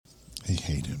I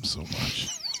hate him so much.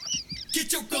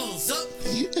 Get your guns up.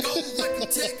 Go like a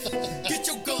tick. Get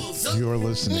your guns up. You're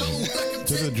listening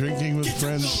to the Drinking with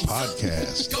Friends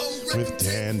podcast with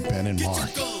Dan, Ben, and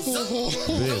Mark.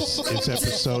 This is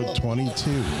episode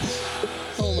 22.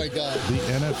 Oh my God. The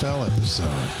NFL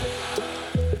episode.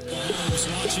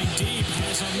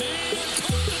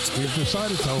 We've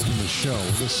decided to open the show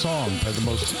with a song by the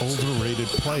most overrated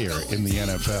player in the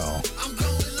NFL.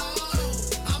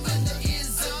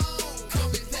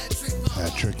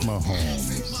 Patrick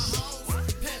Mahomes.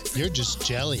 You're just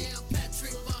jelly.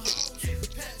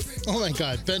 Oh my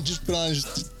God, Ben just put on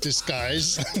his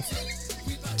disguise.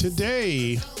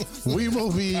 Today, we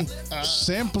will be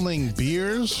sampling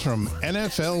beers from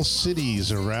NFL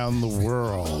cities around the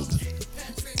world.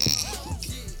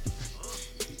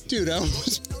 Dude, I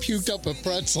almost puked up a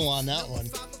pretzel on that one.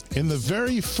 In the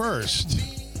very first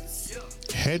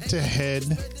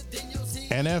head-to-head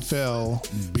NFL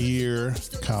beer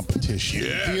competition.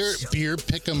 Yes. Beer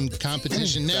pick'em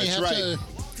competition. Now you have to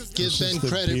give Ben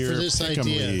credit for this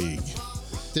idea. League.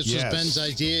 This was Ben's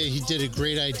idea. He did a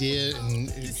great idea, and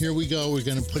here we go. We're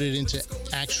going to put it into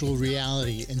actual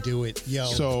reality and do it. Yo.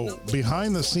 So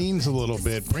behind the scenes a little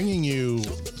bit, bringing you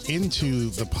into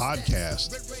the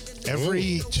podcast.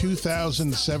 Every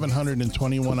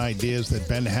 2,721 ideas that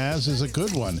Ben has is a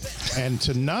good one. And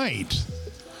tonight,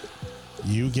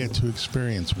 you get to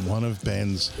experience one of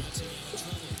Ben's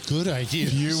good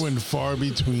ideas. Few and far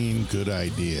between good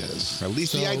ideas. At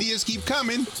least the ideas keep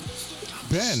coming.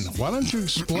 Ben, why don't you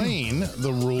explain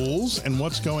the rules and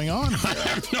what's going on? I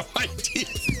have no idea.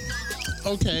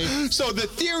 Okay. So the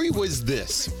theory was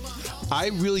this. I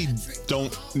really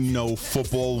don't know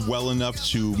football well enough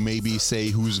to maybe say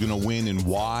who's going to win and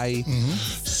why. Mm-hmm.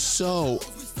 So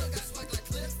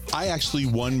I actually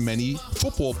won many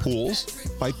football pools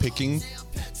by picking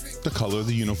the color of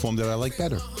the uniform that I like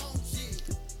better.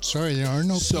 Sorry, there are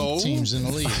no teams in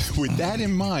the league. With that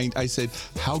in mind, I said,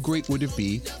 how great would it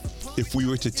be if we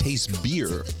were to taste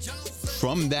beer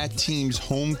from that team's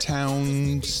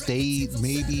hometown, state,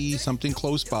 maybe something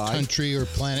close by. Country or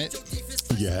planet.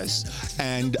 Yes.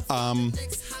 And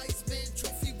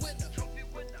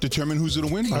determine who's going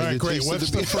to win. All right, great. What's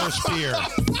the first beer?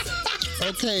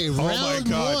 Okay, round one. Oh, my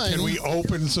God. Can we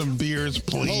open some beers,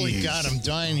 please? Holy God, I'm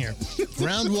dying here.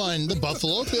 Round one, the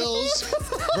Buffalo Bills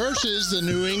versus the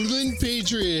New England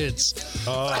Patriots.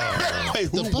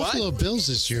 Wait, the Buffalo Bills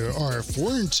this year are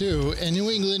 4-2, and New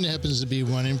England happens to be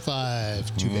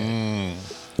 1-5. Too bad.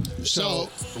 So,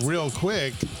 real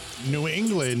quick, New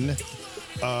England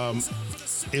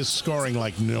is scoring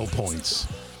like no points.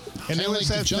 And there was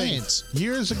that thing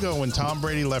years ago when Tom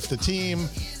Brady left the team,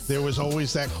 there was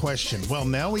always that question. Well,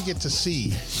 now we get to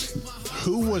see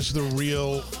who was the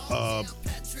real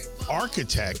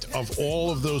architect of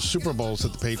all of those Super Bowls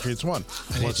that the Patriots won.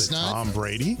 Was it Tom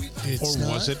Brady or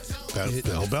was it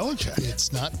Bill Belichick?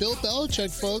 It's not Bill Belichick,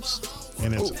 folks.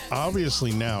 And it's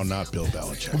obviously now not Bill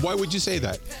Belichick. Why would you say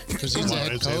that? Because he's the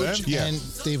head coach, and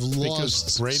they've lost.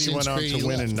 Because Brady went on to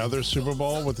win another Super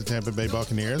Bowl with the Tampa Bay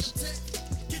Buccaneers,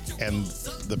 and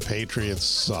the Patriots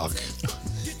suck.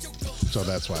 So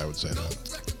that's why I would say that.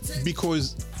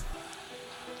 Because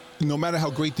no matter how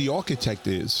great the architect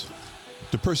is,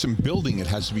 the person building it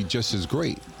has to be just as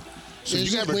great. So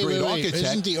you have a great architect.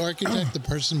 Isn't the architect the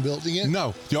person building it?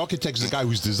 No, the architect's the guy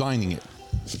who's designing it.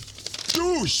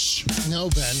 Douche! No,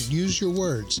 Ben, use your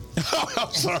words.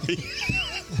 I'm sorry.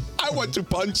 I want to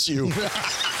punch you.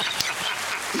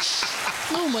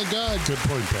 Oh, my God. Good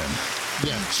point, Ben.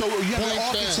 Yeah. So you have an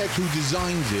architect who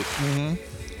designs it,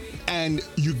 and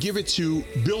you give it to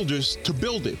builders to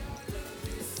build it.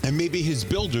 And maybe his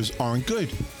builders aren't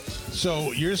good.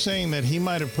 So you're saying that he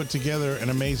might have put together an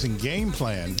amazing game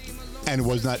plan and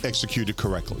was not executed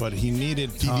correctly. But he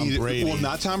needed Tom Brady. Well,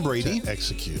 not Tom Brady. To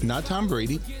execute. Not Tom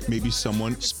Brady. Maybe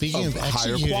someone of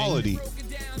higher quality.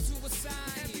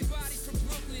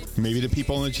 Maybe the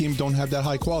people on the team don't have that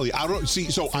high quality. I don't see.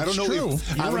 So I don't know. Know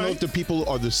if the people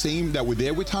are the same that were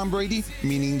there with Tom Brady,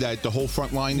 meaning that the whole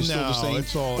front line is still the same.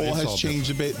 It's all has changed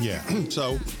different. A bit. Yeah.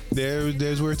 So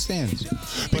there's where it stands.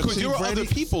 Because there are other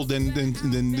people than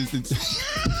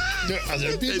there are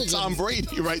other people Tom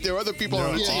Brady, right? There are other people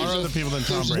on the team. There are other people than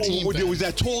Tom Brady. There was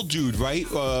that tall dude, right?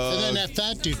 And then that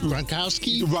fat dude,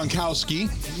 Gronkowski.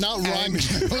 Not Ron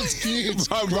Kowski.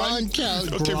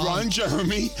 Okay, Ron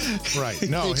Jeremy. Right.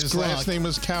 No, his last name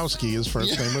was Kowski. His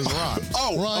first name was Ron.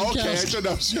 Oh, okay. I should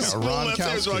know. Ron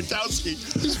Kowski.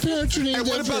 His parents are named And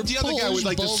what about the other guy with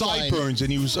like the sideburns?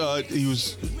 And he was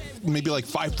maybe like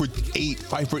 5'8",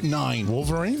 5'9".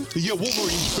 Wolverine? Yeah,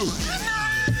 Wolverine too.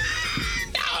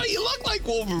 He looked like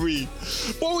Wolverine.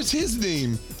 What was his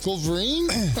name? Wolverine?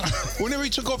 Whenever he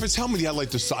took off his helmet, he had like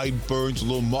the sideburns,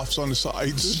 little muffs on the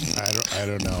sides. I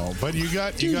don't know. But you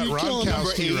got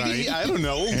Gronkowski right. I don't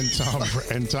know.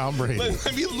 And Tom Brady.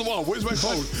 Let me, well, where's my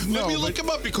phone? Let me look him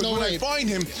up because when I find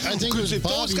him, I think it was if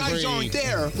those Bobby guys Brady aren't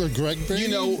there, or Greg Brady, you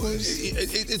know,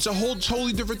 it's a whole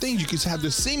totally different thing. You can have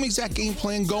the same exact game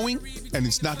plan going, and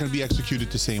it's not going to be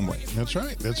executed the same way. That's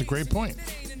right. That's a great point.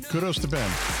 Kudos to Ben.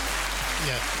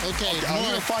 Yeah. Okay. I'm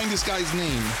going to find this guy's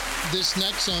name. This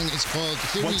next song is called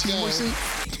Here What We team Go. was it?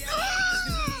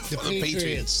 The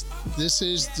Patriots. This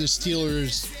is the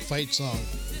Steelers fight song.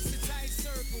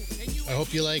 I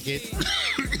hope you like it.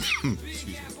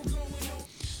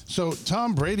 So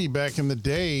Tom Brady back in the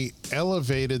day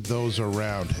elevated those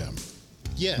around him.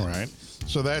 Yeah. Right.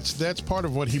 So that's part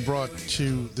of what he brought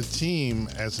to the team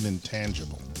as an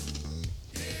intangible.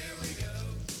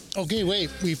 Okay, wait.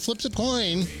 We flipped a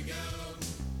coin,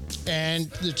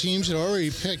 and the teams had already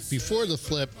picked before the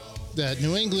flip that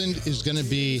New England is going to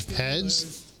be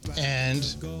heads and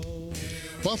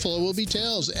Buffalo will be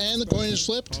tails. And the coin is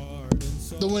flipped.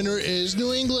 The winner is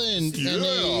New England, and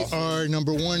they are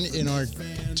number one in our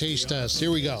taste test. Here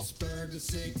we go.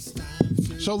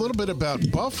 So a little bit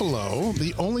about Buffalo,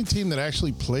 the only team that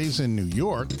actually plays in New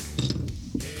York.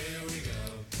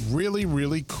 Really,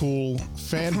 really cool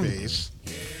fan base.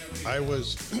 I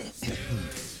was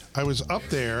up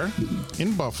there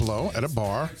in Buffalo at a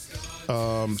bar.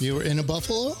 You were in a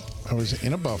Buffalo? I was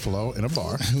in a Buffalo in a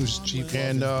bar. Who's cheap?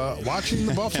 And watching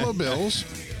the Buffalo Bills.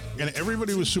 And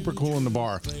everybody was super cool in the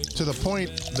bar to the point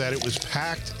that it was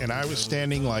packed and I was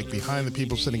standing like behind the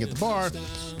people sitting at the bar.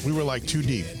 We were like too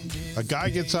deep. A guy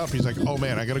gets up. He's like, oh,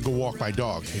 man, I got to go walk my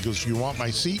dog. He goes, you want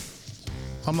my seat?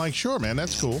 I'm like, sure, man,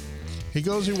 that's cool. He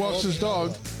goes, he walks his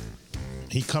dog.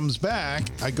 He comes back.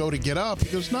 I go to get up. He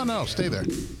goes, no, stay there.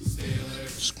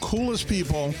 Coolest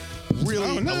people.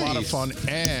 Really a lot of fun.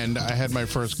 And I had my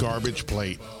first garbage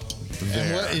plate there.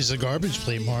 And what is a garbage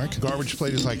plate, Mark? Garbage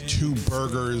plate is like 2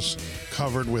 burgers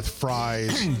covered with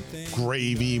fries,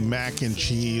 gravy, mac and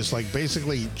cheese, like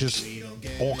basically just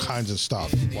all kinds of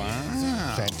stuff.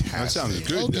 Wow. Fantastic. That sounds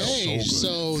good. Okay,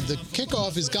 so the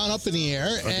kickoff has gone up in the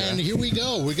air, and here we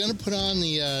go. We're going to put on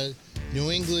the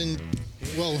New England,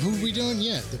 well, who are we doing?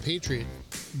 Yeah, the Patriot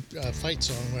fight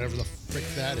song, whatever the frick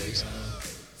that is.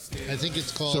 I think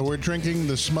it's called... So we're drinking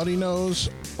the Smutty Nose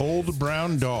Old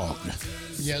Brown Dog.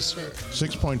 Yes, sir.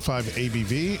 6.5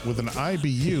 ABV with an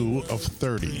IBU of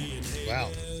 30. Wow.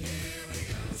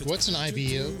 What's an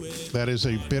IBU? That is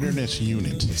a bitterness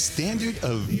unit. Standard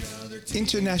of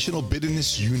International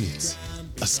Bitterness Units.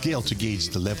 A scale to gauge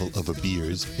the level of a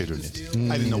beer's bitterness.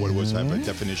 I didn't know what it was. I have a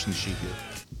definition sheet here.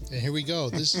 And here we go.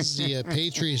 This is the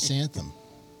Patriots anthem.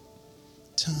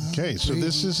 Okay, so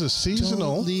this is a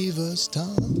seasonal. Don't leave us,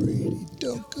 Tom Brady.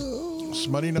 Don't go.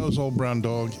 Smutty Nose Old Brown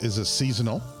Dog is a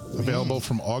seasonal, available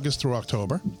from August through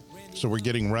October. So we're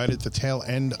getting right at the tail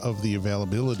end of the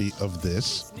availability of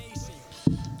this.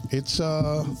 It's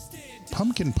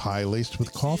pumpkin pie laced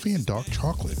with coffee and dark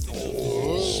chocolate.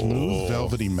 Smooth,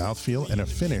 velvety mouthfeel and a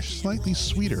finish slightly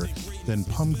sweeter than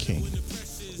pumpkin.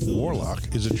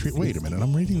 Warlock is a treat. Wait a minute,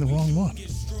 I'm reading the wrong one.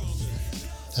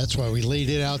 That's why we laid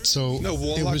it out so No, it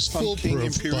Warlock was Pumpkin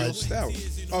foolproof. Imperial But Stout.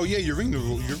 Oh, yeah, you're reading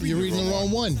the wrong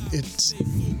one. It's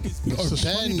the or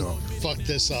Smutty Ben Dog. fucked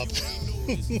this up.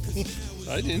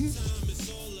 I didn't.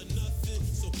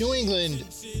 New England,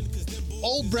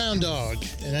 Old Brown Dog,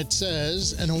 and it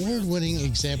says an award-winning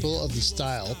example of the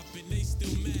style.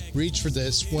 Reach for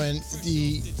this when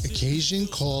the occasion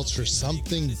calls for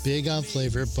something big on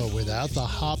flavor, but without the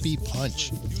hoppy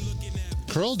punch.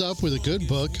 Curled up with a good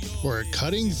book or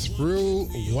cutting through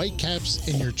whitecaps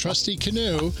in your trusty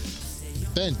canoe.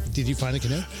 Ben, did you find a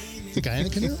canoe? The guy in a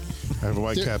canoe? I have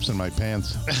white caps in my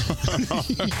pants.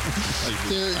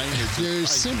 There's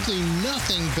simply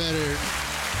nothing better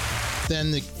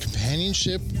than the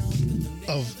companionship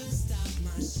of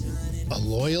a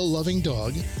loyal, loving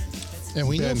dog. And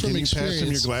we Ben, know from can you pass him your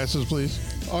experience, glasses, please?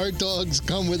 our dogs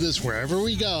come with us wherever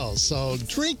we go. So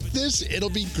drink this, it'll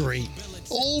be great.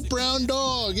 Old Brown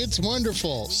Dog, it's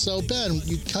wonderful. So Ben,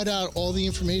 you cut out all the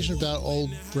information about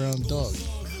Old Brown Dog.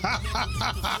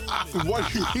 Why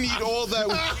do you need all that?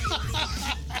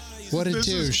 What a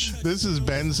douche. This is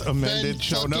Ben's amended Ben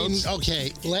show fucking- notes.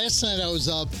 Okay, last night I was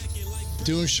up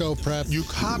doing show prep. You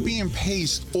copy and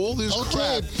paste all this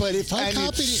crap. But if I and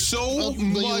copied it's it, so will you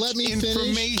much let me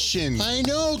information. Finish? I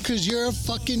know, because you're a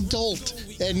fucking dolt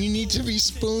and you need to be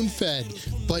spoon-fed.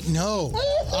 But no,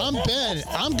 I'm Ben.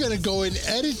 I'm going to go and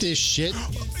edit this shit.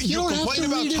 You don't have to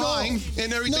complain read about it time all.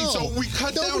 and everything, so we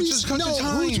cut down, just cut the No,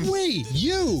 time. who's we?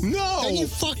 You. No. And you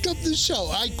fucked up the show.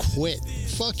 I quit.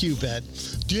 Fuck you, Ben.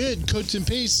 Did cuts and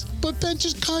pastes, but Ben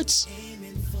just cuts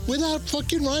without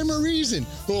fucking rhyme or reason.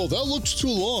 Oh, that looks too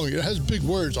long. It has big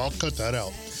words. I'll cut that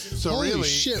out. So Holy really,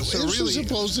 shit, so this was really,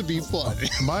 supposed to be fun.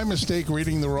 my mistake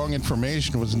reading the wrong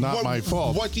information was not my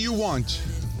fault. What do you want?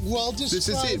 Well, This is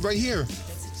it right here.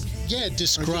 Yeah,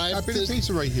 describe Copy and paste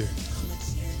it right here.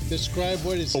 Describe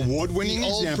what is Award-winning the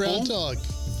old example. brown dog.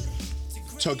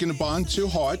 Tugging the bond to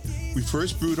heart. We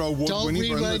first brewed our award-winning.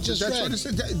 Don't read what I just that's read. What I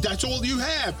said. That's all you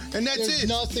have, and that's There's it.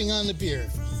 nothing on the beer.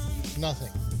 Nothing.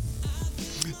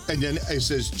 And then it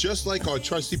says, just like our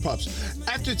trusty pups.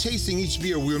 After tasting each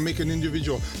beer, we will make an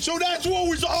individual. So that's what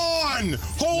was on.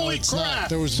 Holy it's crap! not.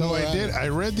 There was So more I on did. it. I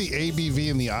read the ABV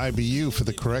and the IBU for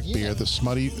the correct beer, the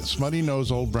smutty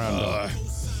nose old brown dog.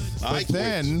 But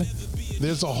then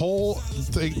there's a whole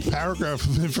paragraph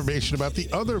of information about the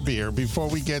other beer before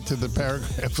we get to the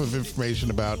paragraph of information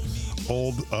about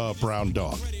old brown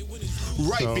dog.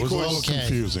 Right, So it was a little because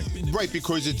confusing. right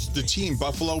because it's the team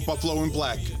Buffalo and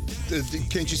black.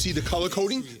 Can't you see the color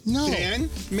coding? No. Dan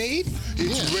made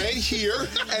it's Yeah. red here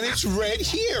and it's red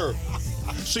here.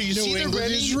 So you New see the England red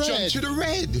and is you red. jump to the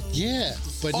red. Yeah,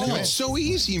 but Oh, no. it's so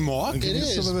easy, Mark. Give me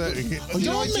is. some of that. You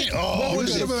know, I Don't think, make- what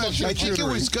was some of that it? I think it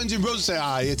was charcuterie. Guns N' Roses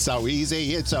say, it's so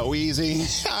easy, it's so easy.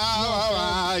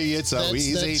 It's so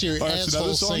easy. That's your Oh, that's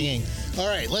another asshole song? singing. All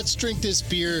right, let's drink this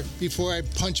beer before I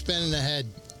punch Ben in the head.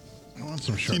 I want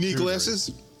some Do you need charcuterie.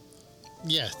 glasses?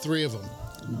 Yeah, 3 of them.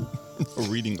 A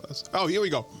reading glass. Oh, here we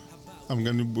go. I'm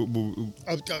going to...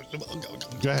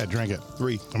 Go ahead, drink it.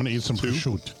 3, I'm going to eat some 2,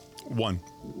 prosciutto. 1.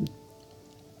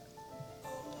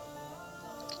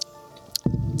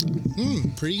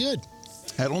 Pretty good.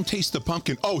 I don't taste the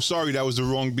pumpkin. Oh, sorry, that was the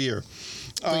wrong beer.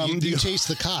 But you taste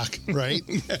the cock, right?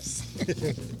 Yes.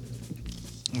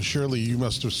 Surely you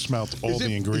must have smelt all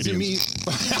the ingredients.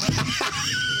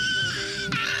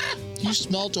 You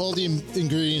smelt all the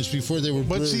ingredients before they were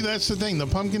But brewed. see, that's the thing. The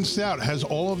pumpkin stout has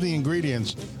all of the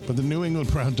ingredients, but the New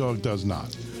England brown dog does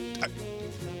not.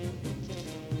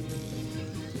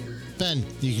 Ben,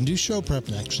 you can do show prep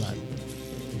next time.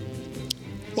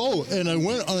 Oh, and I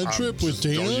went on a trip with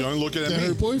Dana don't look at and me.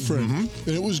 her boyfriend,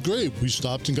 and it was great. We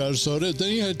stopped and got a soda.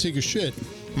 Then you had to take a shit.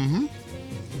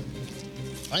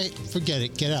 I forget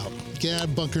it. Get out. Get out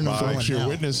of bunker number 1 Folks, you're now.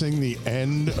 witnessing the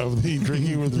end of the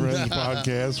Drinking with Friends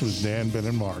podcast with Dan, Ben,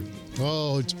 and Mark.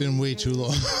 Oh, it's been way too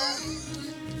long.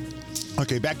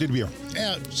 Okay, back to the beer.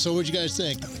 Yeah. So, what'd you guys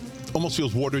think? Almost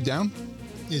feels watered down.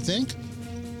 You think?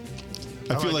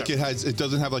 I feel like like it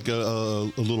doesn't have like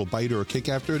a little bite or a kick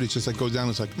after it. It's just like goes down.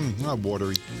 It's like, not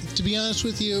watery. To be honest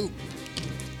with you,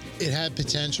 it had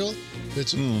potential.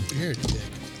 It's here, Dick.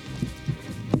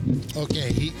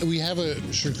 Okay, we have a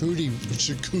charcuterie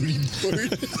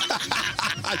board.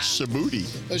 Shabuti.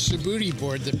 A shabuti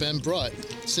board that Ben brought.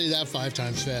 Say that 5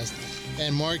 times fast.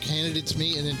 And Mark handed it to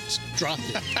me and then dropped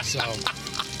it. So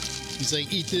he's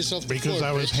like, eat this off the Because floor,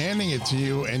 I was bitch. handing it to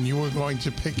you and you were going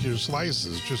to pick your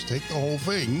slices. Just take the whole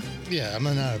thing. Yeah, I'm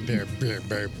not a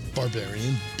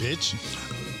barbarian, bitch.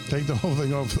 Take the whole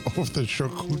thing off the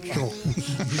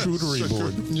charcuterie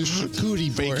board. Your charcuterie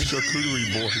Fake board.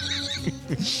 charcuterie board.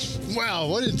 Wow,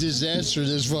 what a disaster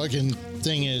this fucking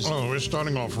thing is. Oh, we're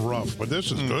starting off rough, but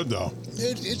this is good, though.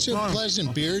 It's a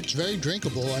pleasant beer. It's very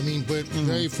drinkable. I mean, but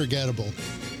very forgettable.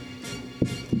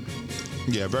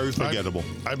 Yeah, very forgettable.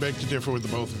 I beg to differ with the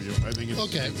both of you. I think it's,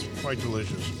 Okay. it's quite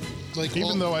delicious. Like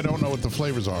Even though I don't know what the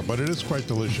flavors are, but it is quite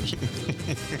delicious.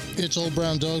 it's old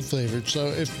brown dog flavored. So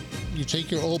if you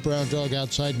take your old brown dog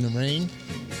outside in the rain,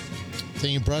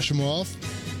 then you brush them off,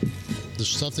 the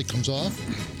stuff that comes off,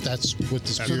 that's what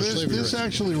this So beer's this, flavored this with.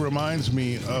 actually reminds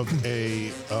me of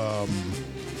a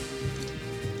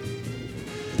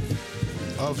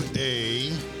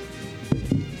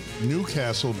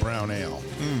Newcastle brown ale.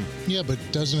 Yeah, but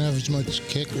it doesn't have as much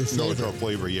kick or No, flavor. it's our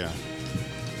flavor, yeah.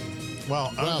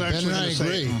 Well, I Wow, was Ben actually and I going to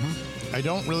say, agree. I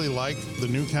don't really like the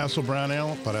Newcastle brown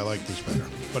ale, but I like this better.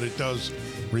 But it does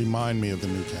remind me of the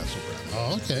Newcastle brown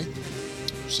ale. Oh, okay.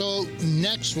 So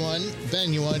next one,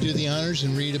 Ben, you want to do the honors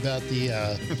and read about the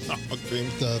Okay.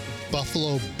 the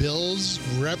Buffalo Bills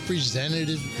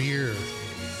representative beer.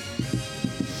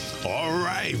 All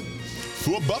right.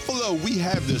 For Buffalo, we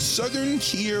have the Southern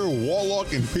Tier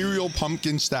Warlock Imperial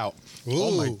Pumpkin Stout.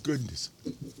 Oh, my Ooh. goodness.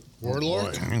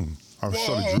 Warlord? I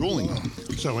started drooling.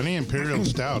 So any Imperial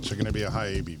Stouts are going to be a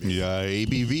high ABV. Yeah,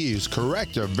 ABV is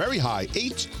correct. A very high,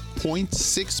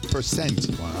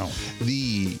 8.6%. Wow.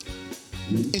 The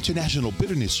International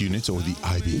Bitterness Units, or the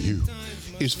IBU,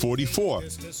 is 44.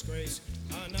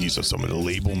 These are some of the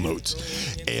label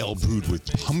notes. Ale brewed with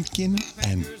pumpkin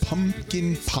and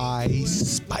pumpkin pie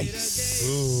spice.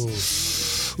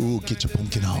 Ooh, get your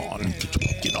pumpkin on. Get your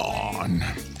pumpkin on.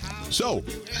 So,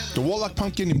 the Warlock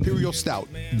Pumpkin Imperial Stout.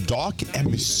 Dark and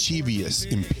mischievous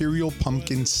Imperial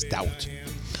Pumpkin Stout.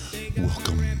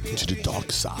 Welcome to the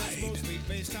dark side.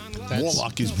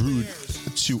 Warlock is brewed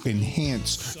to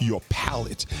enhance your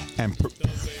palate and perfectly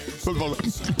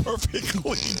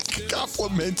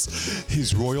complements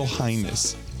His Royal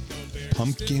Highness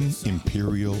Pumpkin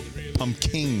Imperial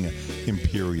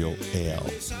Ale.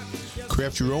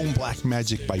 Craft your own black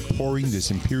magic by pouring this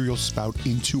Imperial Spout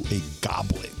into a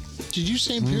goblet. Did you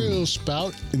say Imperial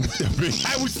Spout?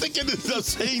 I was thinking of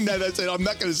saying that. I said, I'm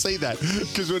not going to say that.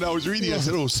 Because when I was reading, I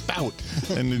said, oh, spout.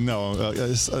 And then, no, You make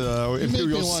me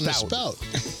Imperial want a Stout. spout.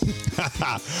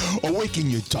 Awaken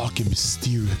your dark and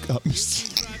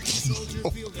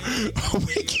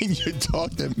Awaken your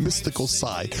dark and mystical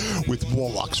side with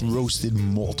Warlock's roasted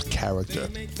malt character,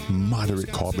 moderate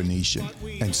carbonation,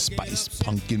 and spiced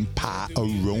pumpkin pie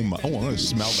aroma. Oh, I want to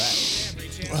smell that.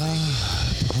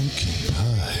 Pumpkin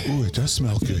pie. Ooh, it does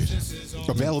smell good.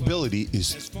 Availability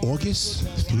is August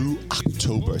through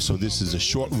October, so this is a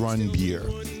short-run beer.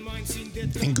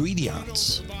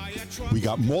 Ingredients. We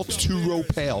got malt 2-row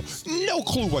pale. No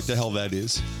clue what the hell that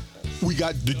is. We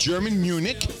got the German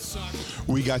Munich.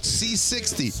 We got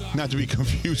C60, not to be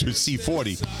confused with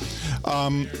C40.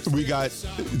 We got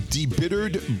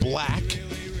debittered black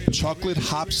chocolate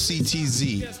hop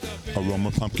CTZ.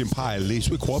 Aroma pumpkin pie laced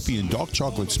with coffee and dark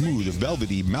chocolate, smooth,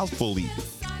 velvety, mouthfeel.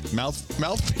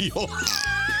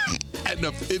 And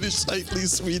a finish slightly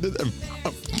sweeter than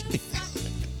pumpkin.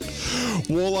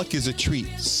 Warlock is a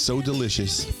treat so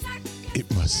delicious, it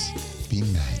must be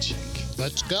magic.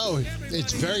 Let's go.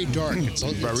 It's very dark. It's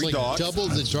like dark. double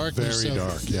the darkness Very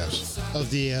dark, yes. of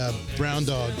the brown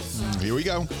dog. Here we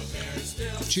go.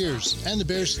 Cheers. And the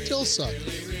bears still suck.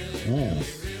 Wow.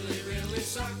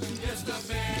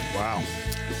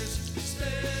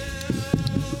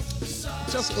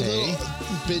 It's a little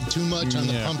bit too much on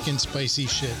the pumpkin spicy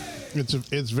shit.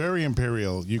 It's very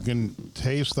Imperial. You can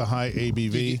taste the high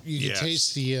ABV. You can Yes.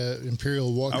 taste the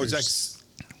Imperial Walkers. I was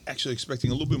actually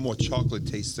expecting a little bit more chocolate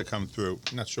taste to come through.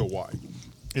 Not sure why.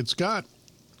 It's got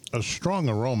a strong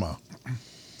aroma.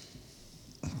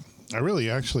 I really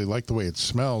actually like the way it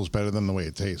smells better than the way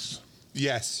it tastes.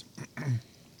 Yes.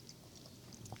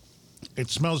 It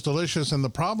smells delicious, and the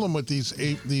problem with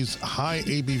these high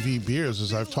ABV beers,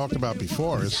 as I've talked about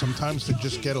before, is sometimes they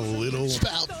just get a little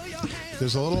Spout.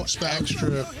 There's a little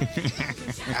extra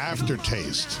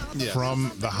aftertaste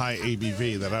from the high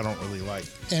ABV that I don't really like.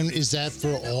 And is that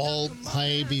for all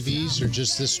high ABVs or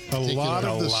just this A particular? lot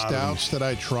of the stouts that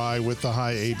I try with the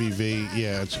high ABV,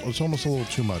 yeah, it's almost a little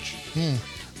too much.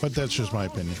 But that's just my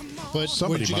opinion. But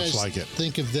somebody what you must guys like it.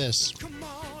 think of this?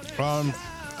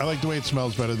 I like the way it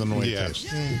smells better than the way it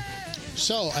tastes.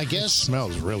 So I It guess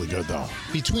smells really good, though.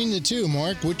 between the two,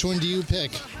 Mark, which one do you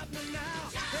pick?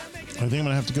 I think I'm going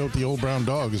to have to go with the old brown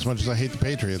dog as much as I hate the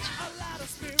Patriots.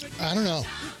 I don't know.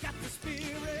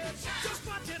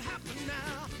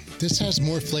 This has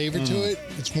more flavor to it.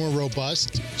 It's more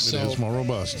robust. It is more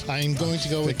robust. I'm going to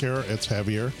go with Thicker, it's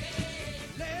heavier.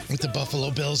 the Buffalo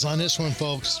Bills on this one,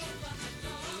 folks.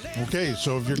 Okay,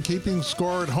 so if you're keeping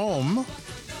score at home,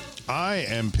 I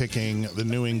am picking the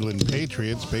New England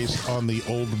Patriots based on the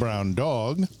old brown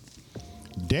dog.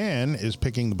 Dan is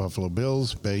picking the Buffalo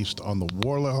Bills based on the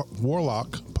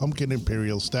Warlock Pumpkin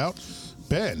Imperial Stout.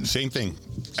 Ben. Same thing.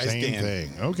 Same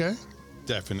thing. Okay.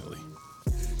 Definitely.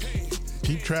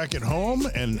 Keep track at home,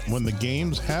 and when the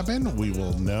games happen, we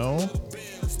will know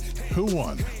who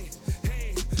won.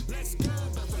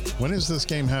 When is this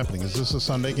game happening? Is this a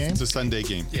Sunday game? It's a Sunday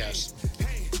game. Yes.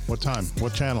 What time?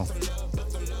 What channel?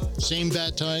 Same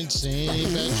bat time,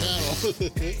 same bat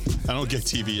channel. I don't get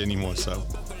TV anymore, so.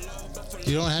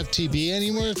 You don't have TB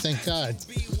anymore? Thank God.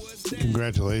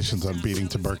 Congratulations on beating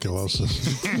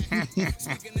tuberculosis.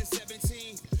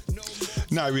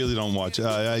 No, I really don't watch.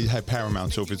 I have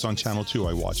Paramount, so if it's on Channel 2,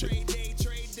 I watch it.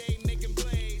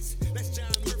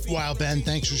 Wow, Ben,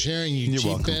 thanks for sharing, you You're cheap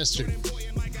welcome. bastard.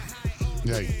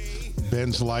 Hey,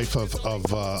 Ben's life of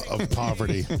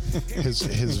poverty,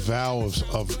 his vow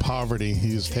of poverty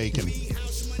he's taken.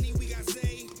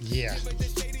 Yeah.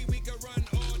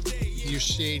 You're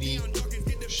shady.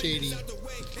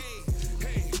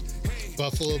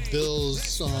 Buffalo Bills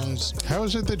songs. How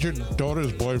is it that your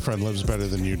daughter's boyfriend lives better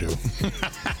than you do?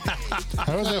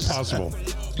 How is that possible?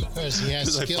 Because he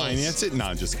has Did I skills. finance it?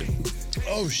 No, just kidding.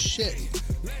 Oh, shit.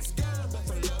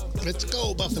 Let's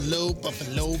go, Buffalo,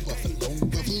 Buffalo, Buffalo,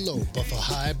 Buffalo, Buffalo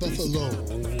High, Buffalo.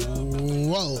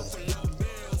 Whoa.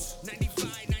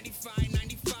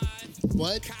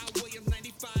 What?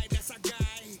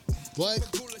 What?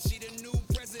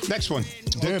 Next one.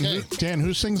 Dan, Okay. Dan,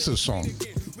 who sings this song?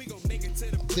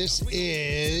 This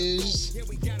is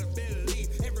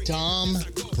Tom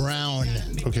Brown.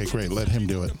 Okay, great. Let him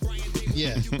do it.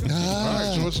 Yeah. All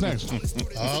right, so what's next?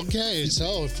 Okay,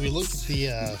 so if we look at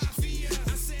the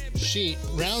sheet,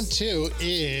 round 2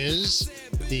 is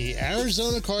the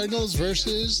Arizona Cardinals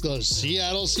versus the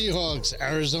Seattle Seahawks.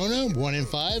 Arizona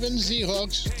 1-5 and the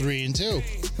Seahawks 3-2.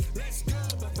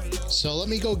 So let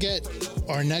me go get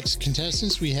our next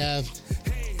contestants. We have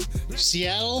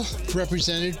Seattle,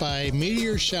 represented by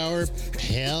Meteor Shower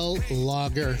Pale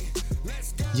Lager.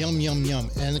 Yum, yum, yum.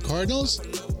 And the Cardinals?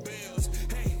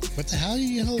 What the hell do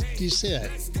you say that?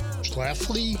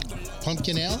 Schlafly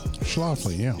Pumpkin Ale?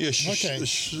 Schlafly, yeah. Yeah, Okay.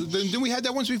 Didn't we had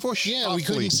that once before? Yeah, we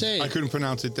couldn't say it. I couldn't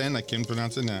pronounce it then. I can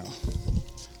pronounce it now.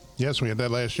 Yes, we had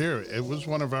that last year. It was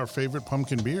one of our favorite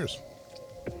pumpkin beers.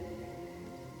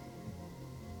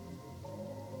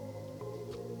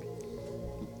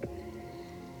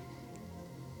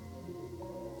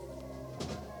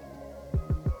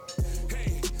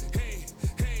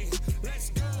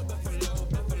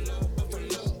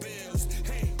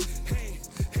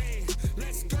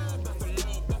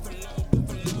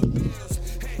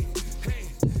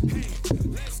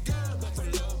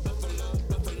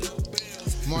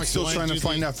 Mark, Still you wanna trying to do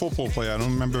find that football player. I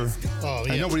don't remember. Oh,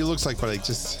 I yeah. know what he looks like, but I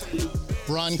just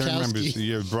can't remember. Gronkowski.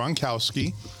 Yeah,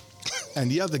 Gronkowski. And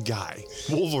the other guy,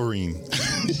 Wolverine.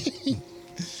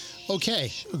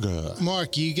 Okay,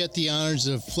 Mark, you get the honors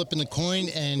of flipping the coin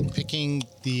and picking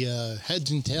the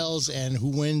heads and tails and who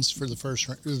wins for the first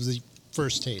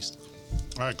taste.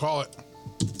 All right, call it.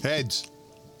 Heads.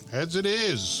 Heads it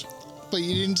is. But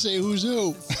you didn't say who's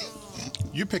who.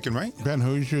 You're picking, right? Ben,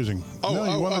 who are you choosing? No,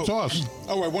 you won the toss.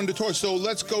 Oh, I won the toss. So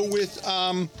let's go with,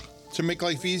 to make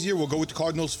life easier, we'll go with the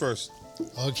Cardinals first.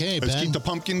 Okay, Let's Ben. keep the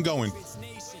pumpkin going.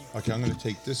 Okay, I'm going to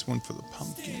take this one for the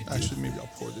pumpkin. Actually, maybe I'll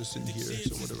pour this in here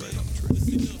so whatever I don't drink.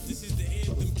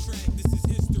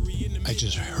 I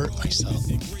just hurt myself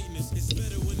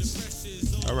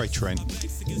All right, Trent.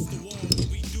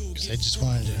 because I just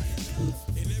wanted to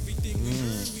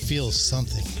feel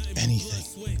something, anything.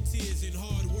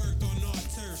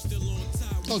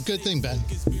 Oh, good thing, Ben.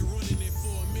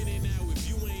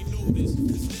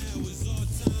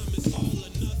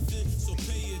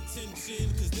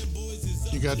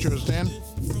 You got yours, Dan?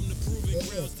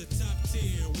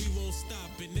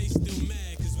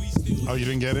 Oh, you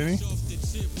didn't get any?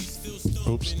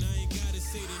 Oops.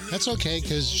 That's okay,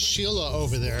 because Sheila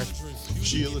over there,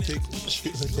 Sheila, take a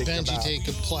Benji, bow. take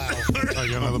a plow. Oh,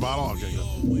 you got another bottle? Okay,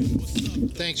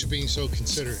 good. Thanks for being so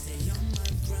considerate.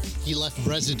 He left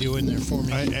residue in there for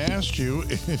me. I asked you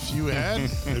if you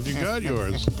got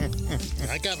yours.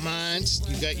 I got mine.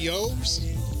 You got yours?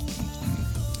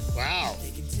 Wow.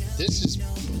 This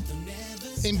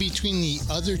is in between the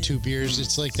other two beers.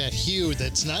 It's like that hue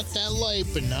that's not that light,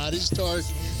 but not as dark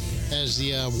as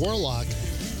the Warlock.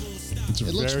 It's a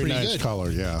It looks very pretty nice good. color,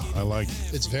 yeah. I like,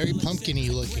 It's very pumpkin-y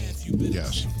looking.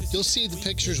 yes. You'll see the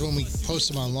pictures when we post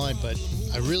them online, but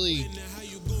I really,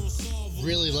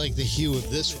 really like the hue of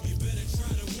this one.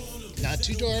 Not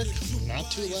too dark, not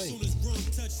too light.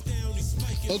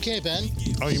 Okay, Ben.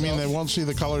 Oh, you mean they won't see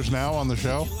the colors now on the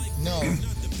show? No.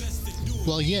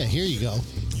 Well, yeah, here you go.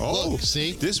 Oh, Look,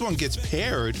 see? This one gets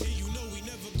paired.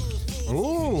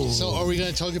 Ooh. So are we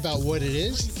going to talk about what it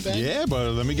is, Ben? Yeah,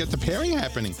 but let me get the pairing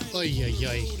happening. Oy, oy,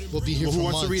 oy. We'll be here Well, for who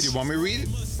wants months. to read it? Want me to read it?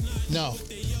 No.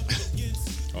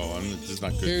 Oh, this is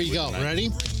not good. Here you go. Tonight. Ready?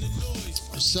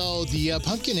 So the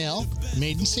Pumpkin Ale,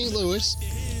 made in St. Louis,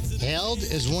 hailed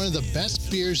as one of the best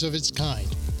beers of its kind.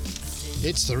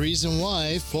 It's the reason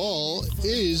why fall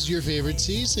is your favorite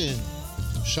season.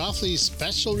 Shoffley's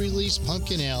special release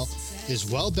Pumpkin Ale is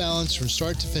well balanced from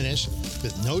start to finish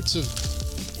with notes of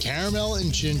caramel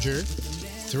and ginger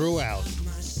throughout.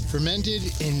 Fermented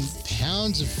in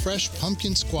pounds of fresh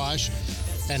pumpkin squash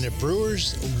and a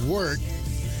brewer's wort,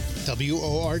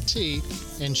 W-O-R-T,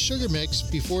 and sugar mix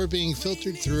before being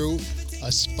filtered through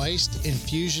a spiced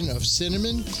infusion of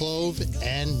cinnamon, clove,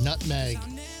 and nutmeg.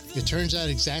 It turns out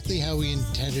exactly how we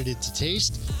intended it to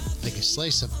taste, like a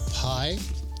slice of pie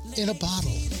in a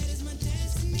bottle.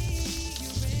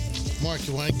 Mark,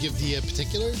 you want to give the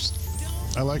particulars?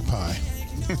 I like pie.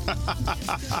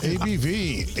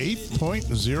 ABV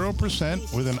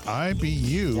 8.0% with an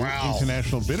IBU Wow.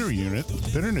 International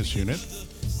Bitterness Unit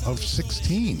of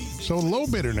 16. So low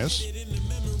bitterness,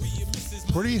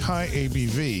 pretty high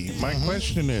ABV. My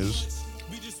question is,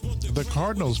 the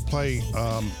Cardinals play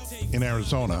in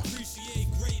Arizona,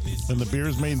 and the beer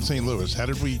is made in St. Louis. How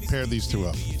did we pair these two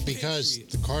up? Because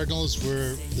the Cardinals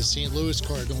were the St. Louis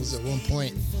Cardinals at one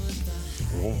point.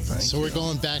 Oh, So we're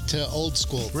going back to old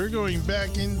school. We're going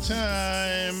back in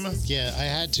time. Yeah, I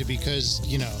had to because,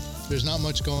 there's not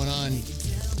much going on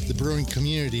the brewing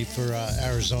community for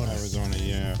Arizona. Arizona,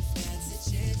 yeah.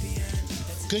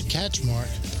 Good catch, Mark.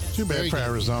 Too bad Very for good.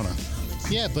 Arizona.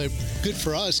 Yeah, but good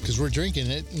for us because we're drinking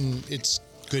it and it's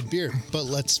good beer. But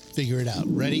let's figure it out.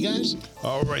 Ready, guys?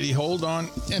 Alrighty, hold on.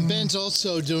 And Ben's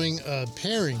also doing a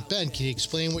pairing. Ben, can you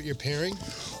explain what you're pairing?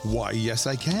 Why, yes,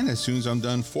 I can. As soon as I'm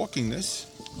done forking this.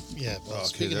 Yeah, well, Okay,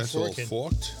 speaking that's of all forking,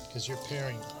 forked. because you're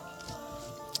pairing.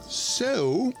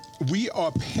 So we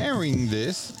are pairing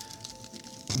this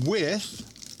with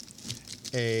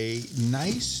a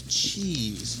nice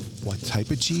cheese. What type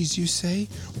of cheese, you say?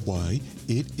 Why,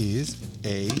 it is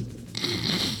a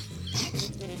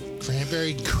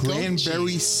Cranberry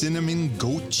cranberry cinnamon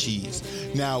goat cheese.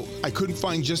 Now, I couldn't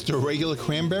find just a regular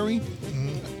cranberry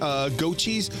goat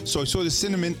cheese, so I saw the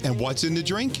cinnamon, and what's in the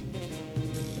drink?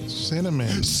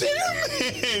 Cinnamon.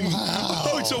 Cinnamon! Wow.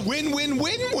 Oh, it's a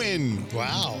win-win-win-win.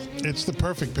 Wow. It's the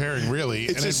perfect pairing, really.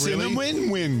 It's and a it really,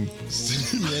 cinnamon-win.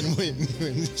 Cinnamon.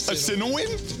 A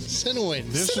cinnamon? Cinnamon.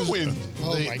 This is Cinnamon.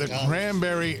 Oh the, my the God.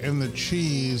 cranberry and the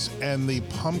cheese and the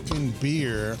pumpkin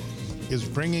beer is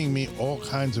bringing me all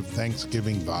kinds of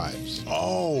Thanksgiving vibes.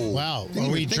 Oh. Wow. Didn't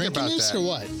Are we even think drinking about this that. or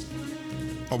what?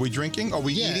 Are we drinking? Are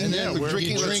we Yeah, eating? and then We're we're-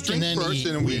 drinking. you Let's drink drink and then first, eat.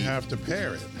 and then We we have to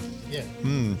pair it. Yeah.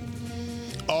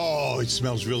 Oh, it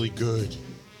smells really good.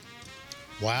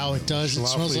 Wow, it does. It Schlafly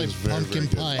smells like is very, pumpkin very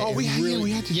good. pie. Oh, It we had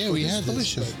really, this. Yeah, we It's had this.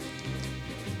 delicious.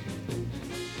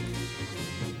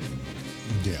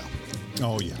 Yeah.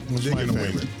 Oh yeah, It's they're my gonna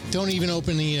favorite. win. Don't even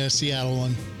open the Seattle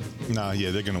one. Nah, yeah,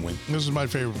 they're gonna win. This is my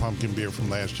favorite pumpkin beer from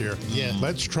last year. Yeah.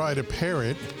 Let's try to pair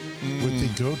it with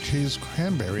the goat cheese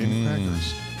cranberry and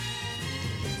crackers.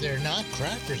 They're not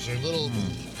crackers. They're little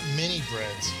mini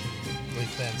breads,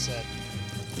 like Ben said.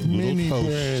 Mini toast.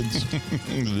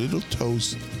 breads. Little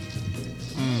toast.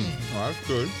 Oh, that's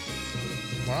good.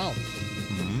 Wow.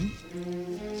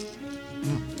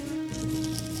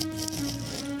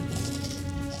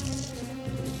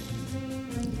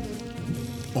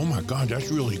 Oh my God, that's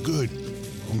really good.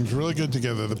 It's really good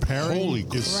together. The pairing Holy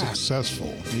is crap.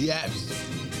 successful. Yes.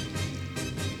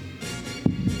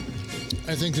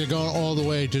 I think they're going all the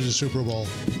way to the Super Bowl.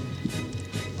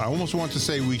 I almost want to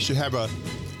say we should have a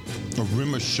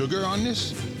rim of sugar on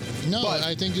this. No, But-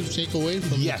 I think you take away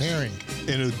from Yes. the pairing.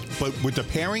 But with the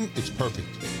pairing, it's perfect.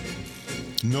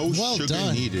 No Well sugar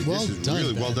done. needed. Well this is done,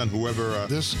 really well Ben. done. Whoever.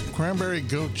 This cranberry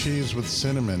goat cheese with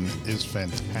cinnamon is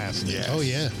fantastic. Yeah. Oh,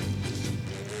 yeah.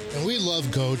 And we love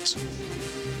goats.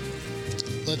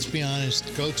 Let's be honest,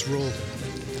 goats rule.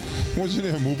 Wasn't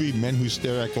there a movie, Men Who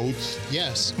Stare at Goats?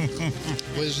 Yes.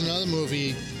 There's another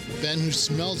movie, Ben Who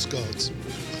Smells Goats.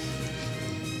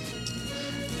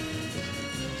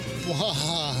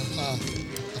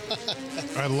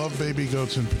 I love baby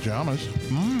goats in pajamas.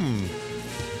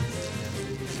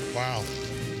 Wow.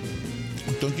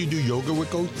 Don't you do yoga with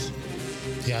goats?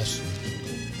 Yes.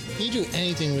 You do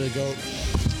anything with a goat.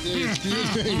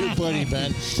 You're your buddy,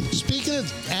 Ben. Speaking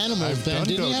of animals, I've Ben, done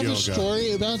didn't you goat have yoga. a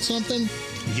story about something?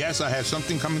 Yes, I have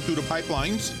something coming through the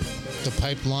pipelines. The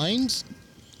pipelines?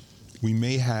 We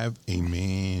may have a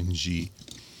manji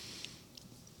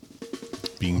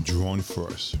being drawn for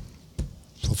us.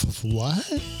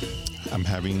 What? I'm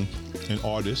having an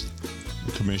artist,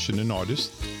 commission an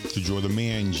artist to draw the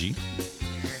manji.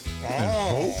 And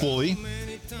hopefully,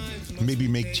 maybe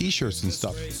make T-shirts and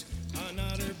stuff.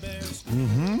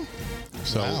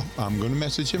 So Wow. I'm going to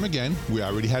message him again. We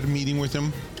already had a meeting with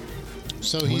him,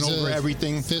 So he's went over a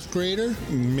everything. fifth grader?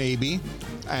 Maybe.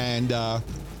 And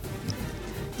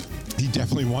he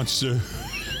definitely wants to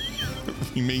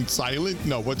remain silent.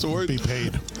 No, what's the word? Be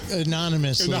paid.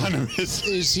 Anonymously. Anonymous.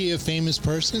 Is he a famous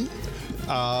person?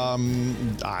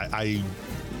 I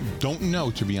don't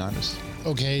know, to be honest.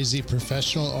 Okay, is he a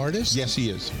professional artist? Yes, he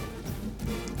is.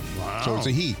 Wow. So it's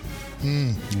a he.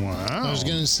 Wow. I was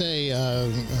going to say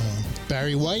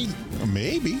Barry White.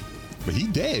 Maybe. But he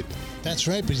dead. That's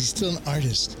right, but he's still an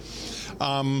artist.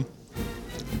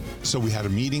 So we had a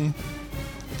meeting,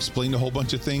 explained a whole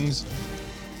bunch of things,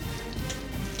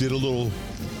 did a little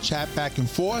chat back and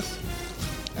forth,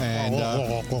 and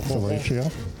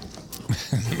Fellatio.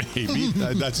 maybe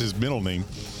that's his middle name.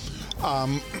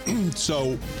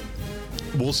 So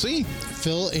we'll see.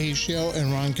 Phil Asio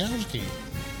and Ronkowski.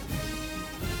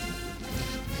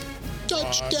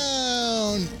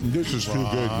 Touchdown! This is too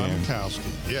good, man.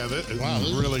 Gronkowski. Yeah, that is Wow,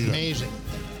 this really is good. amazing.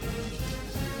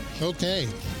 Okay,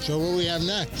 so what do we have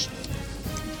next?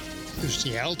 The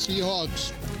Seattle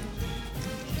Seahawks.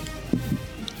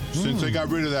 Since they got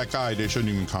rid of that guy, they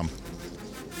shouldn't even come.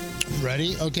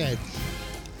 Ready? Okay.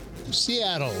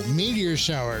 Seattle, meteor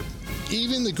shower.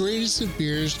 Even the greatest of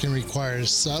beers can require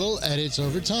subtle edits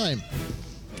over time.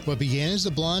 What began as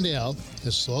a blonde ale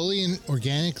has slowly and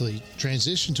organically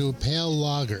transitioned to a pale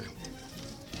lager.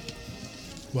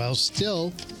 While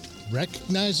still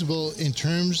recognizable in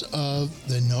terms of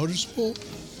the noticeable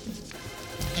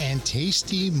and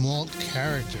tasty malt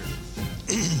character,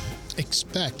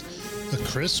 expect a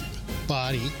crisp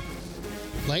body,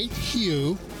 light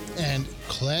hue, and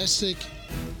classic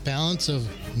balance of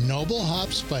noble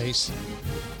hop spice,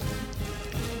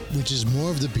 which is more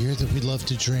of the beer that we love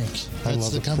to drink. That's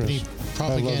the company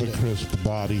propaganda. I love a crisp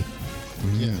body.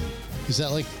 Yeah. Is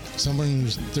that like someone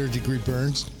who's third-degree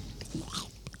burns?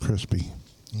 Crispy.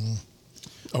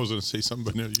 I was going to say something,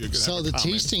 but no, you're going to So have a the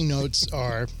comment. tasting notes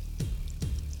are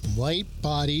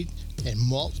light-bodied and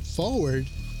malt-forward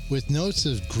with notes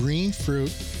of green fruit,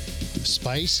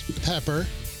 spice, pepper,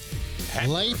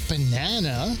 light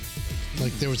banana,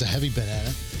 like there was a heavy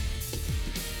banana,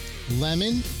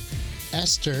 lemon,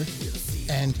 ester,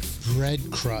 and bread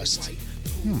crust.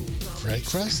 Bread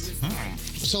crust?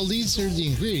 So these are the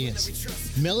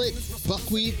ingredients: millet,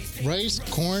 buckwheat, rice,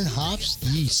 corn, hops,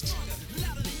 yeast.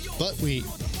 Buckwheat.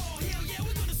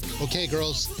 Okay,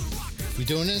 girls, we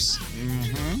doing this?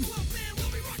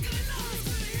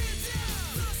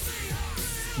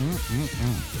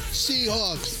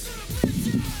 Seahawks.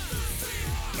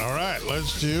 All right,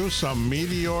 let's do some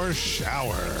meteor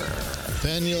shower.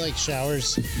 Ben, you like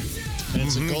showers? And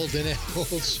it's a golden apple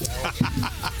shower.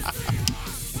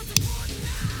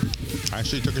 I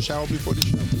actually took a shower before the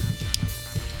show.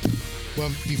 Well,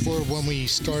 before when we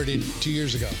started 2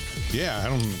 years ago. Yeah,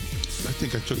 I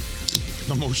think I took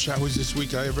the most showers this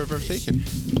week I have ever taken.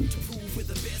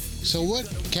 So what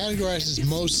categorizes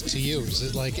most to you? Is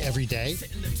it like every day?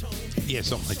 Yeah,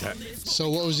 something like that. So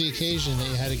what was the occasion that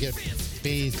you had to get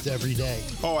bathed every day?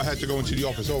 Oh, I had to go into the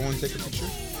office. Oh, I want to take a picture?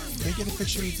 Can I get a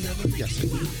picture with the other? Yes, I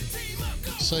do.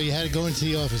 So you had to go into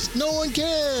the office. No one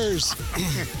cares!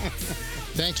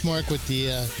 Thanks, Mark, with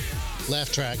the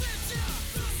laugh track.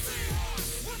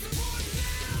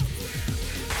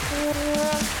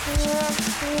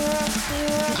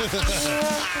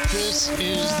 This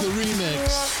is the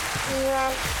remix.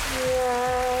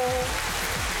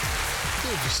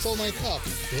 Dude, you stole my cup,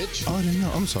 bitch. Oh, I didn't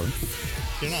know. I'm sorry.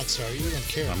 You're not sorry. You don't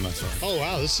care. I'm not sorry. Oh,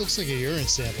 wow. This looks like a urine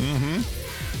sample.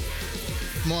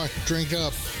 Mark, drink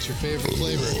up. It's your favorite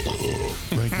flavor.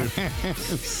 Thank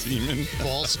you. Semen.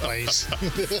 Allspice.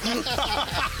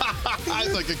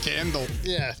 It's like a candle.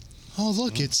 Yeah. Oh,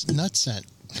 look, it's nutsack.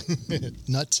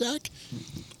 Nutsack?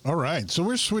 All right, so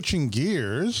we're switching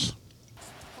gears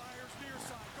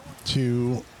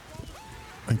to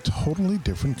a totally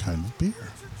different kind of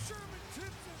beer.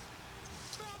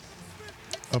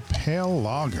 A pale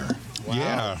lager. Wow.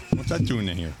 Yeah. What's that doing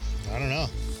in here? I don't know.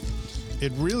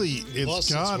 It really, Lost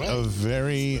it's its got way. a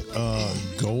very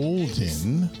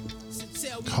golden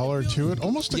color to it,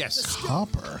 almost like Yes.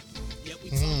 copper.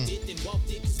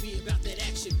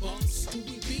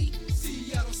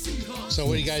 So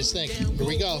what do you guys think? Here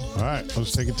we go. All right,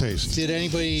 let's take a taste. Did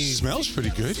anybody... Smells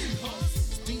pretty good.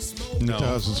 No. It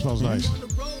does, it smells nice.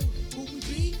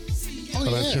 Oh, Oh,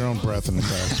 that's your own breath in the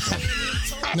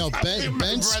back. No, Ben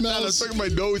I smells... stuck my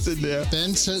nose in there.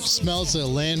 Ben smells a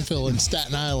landfill in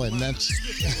Staten Island. That's...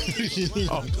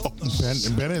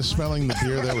 Ben is smelling the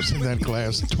beer that was in that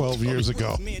glass 12 years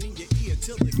ago.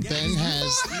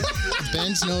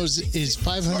 Ben's nose is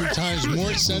 500 times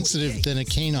more sensitive than a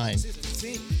canine.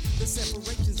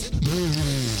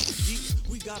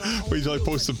 Wait till I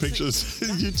post some pictures.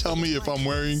 You tell me if I'm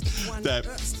wearing that.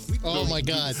 Oh my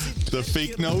God! The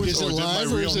fake nose, Is it or is it my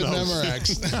live or real is it nose?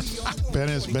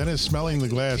 Memorex? Ben is smelling the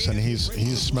glass, and he's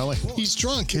smelling. He's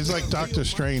drunk. He's like Doctor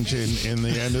Strange in the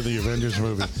end of the Avengers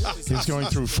movie. He's going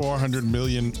through 400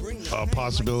 million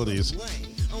possibilities.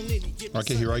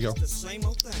 Okay, here I go.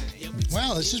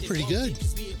 Wow, this is pretty good.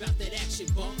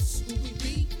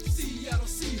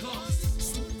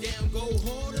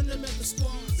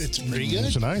 It's pretty good.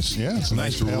 It's nice, yeah. It's a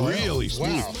nice pale ale. really sweet.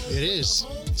 Wow, it is.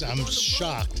 I'm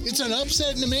shocked. It's an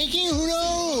upset in the making? Who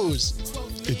knows?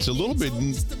 It's a little bit.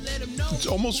 It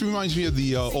almost reminds me of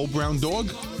the Old Brown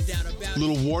Dog. A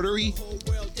little watery.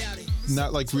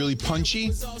 not like really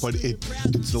punchy, but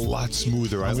it's a lot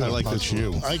smoother. I like this.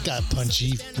 I got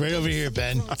punchy right over here,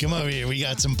 Ben. Come over here. We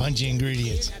got some punchy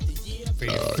ingredients for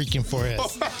your freaking forehead.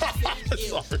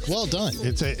 Well done.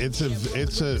 It's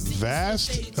a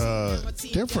vast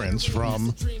difference from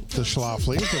the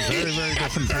Schlafly. It's a very, very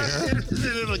different beer.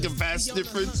 Isn't it like a vast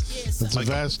difference? It's like a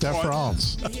vast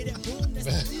difference.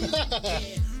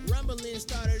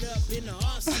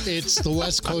 It's the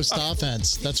West Coast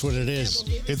offense. That's what it is.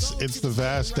 It's the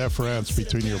vast difference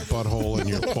between your butthole and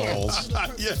your balls.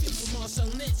 Yeah.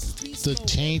 The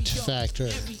taint factor.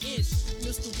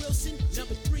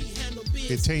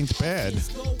 It taints bad.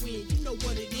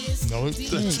 No, it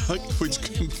The ain't. duck which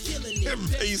can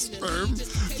convey sperm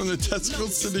from the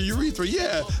testicles to the urethra.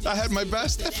 Yeah, I had my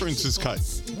vast differences cut.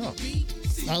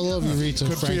 I love Urethra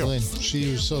Good for you. Franklin.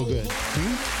 She was so good.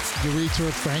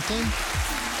 Urethra Franklin?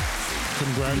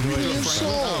 Congratulations. So,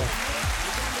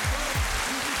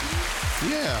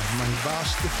 Yeah, my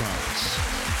vast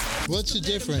difference. what's the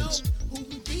difference?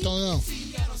 Don't know.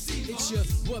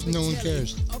 No one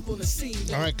cares.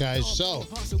 All right, guys. So,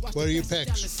 what are your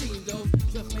picks?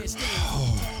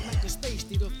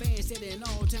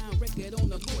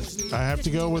 I have to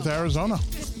go with Arizona.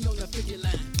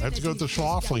 I have to go with the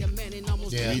Schlafly.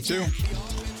 Yeah. Me too.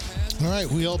 All right,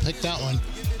 we all picked that one.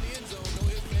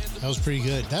 That was pretty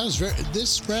good.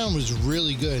 This round was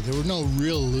really good. There were no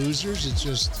real losers. It's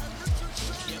just,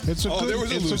 It's a there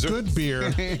was a it's loser. a good beer,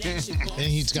 and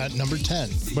he's got number 10.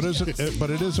 but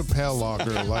it is a pale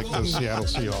lager like the Seattle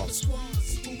Seahawks.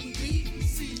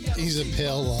 He's a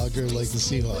pale lager like the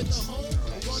Seahawks.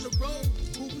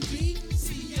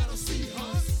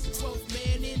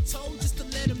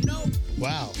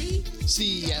 Wow.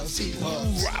 Seattle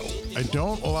Seahawks. I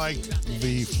don't like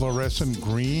the fluorescent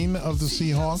green of the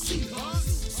Seahawks.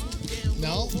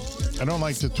 No? I don't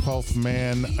like the 12th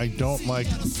man. I don't like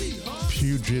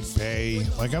Puget Bay.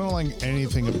 Like, I don't like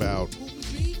anything about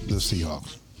the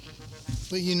Seahawks.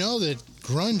 But you know that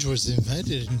grunge was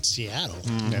invented in Seattle.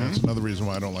 Yeah, that's another reason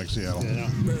why I don't like Seattle.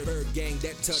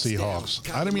 Seahawks.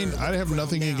 I mean, I have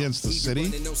nothing against the city.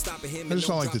 I just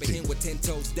don't like the team.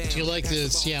 Do you like the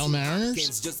Seattle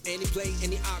Mariners?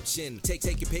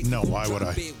 No, why would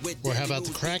I? Or how about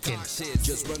the Kraken?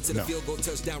 No.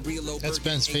 That's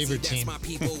Ben's favorite team.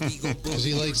 Because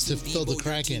he likes to fill the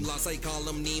Kraken.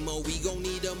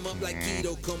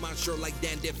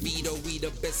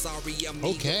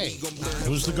 Okay.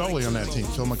 Who's the goalie on that team?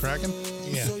 Phil McCracken?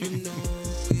 Yeah.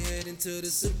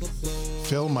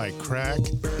 Phil my crack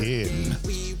in.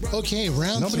 Okay,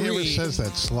 round Nobody ever 3. says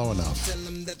that slow enough.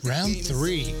 Round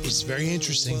 3 is very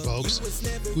interesting, folks.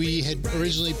 We had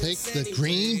originally picked the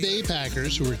Green Bay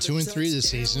Packers, who were 2-3 this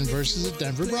season, versus the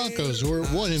Denver Broncos, who were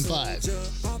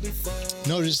 1-5.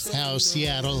 Notice how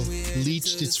Seattle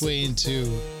leached its way into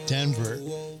Denver.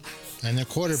 And their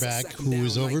quarterback, who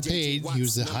was overpaid, he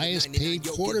was the highest paid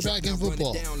quarterback in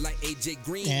football.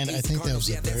 And I think that was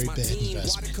a very bad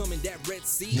investment.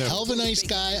 Hell of a nice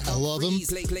guy. I love him.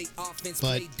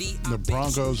 But The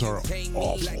Broncos are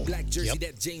awful. Yep.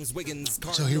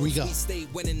 So here we go.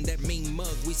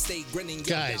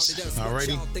 Guys.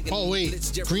 Alrighty. Oh,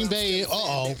 wait. Green Bay.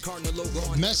 Uh-oh.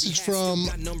 Message from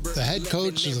the head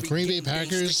coach of the Green Bay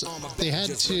Packers. They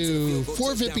had to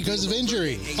forfeit because of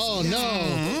injury. Oh,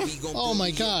 no. Oh,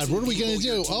 my God. What are we going to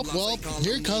do? Oh, well,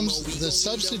 here comes the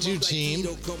substitute team.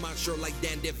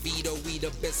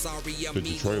 The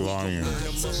Detroit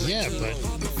Lions. Yeah, but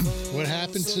what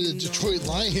happened to the Detroit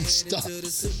Lions stuff?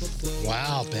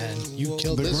 Wow, Ben. You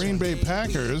killed The this Green one. Bay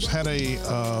Packers had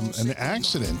an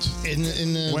accident In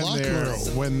the locker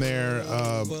room. when their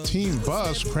team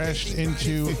bus crashed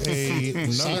into another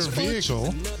Sasquatch?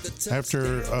 vehicle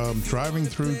after driving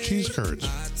through cheese curds.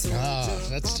 Ah,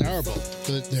 that's terrible.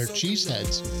 They're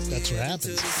cheeseheads. That's what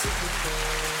happens.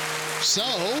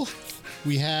 So,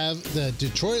 we have the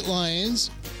Detroit Lions.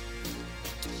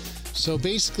 So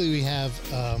basically, we have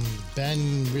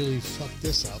Ben really fucked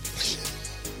this up.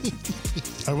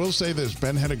 I will say this: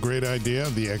 Ben had a great idea.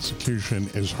 The execution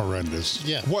is horrendous.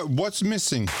 Yeah. What's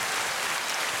missing?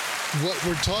 What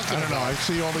we're talking I don't know. about. I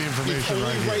see all the information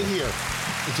right here.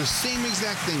 It's the same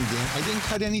exact thing, Dan. I didn't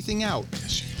cut anything out.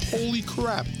 Holy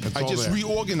crap. I all just there.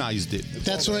 reorganized it.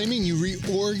 That's what I mean. You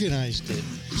reorganized it.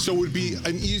 So it would be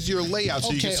an easier layout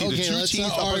so you can see the two let's teams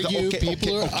not up at the argue. okay,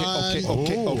 People are on. We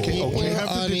We're have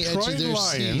on the the edge of Detroit their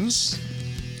Lions.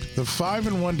 seats. The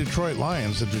 5-1 Detroit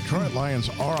Lions. The Detroit Lions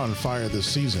are on fire this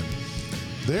season.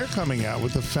 They're coming out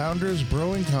with the Founders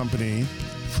Brewing Company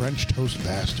French Toast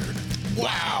Bastard.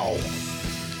 Wow.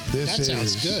 This That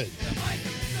sounds is good.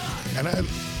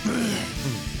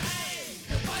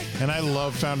 And And I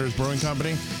love Founders Brewing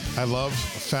Company. I love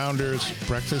Founders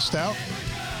Breakfast Stout.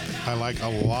 I like a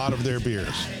lot of their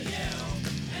beers.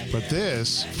 But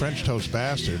this French Toast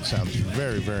Bastard sounds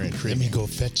very, very Let intriguing. me go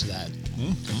fetch that.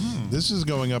 This is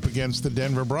going up against the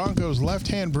Denver Broncos Left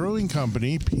Hand Brewing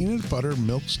Company Peanut Butter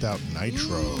Milk Stout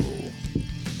Nitro.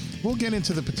 We'll get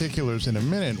into the particulars in a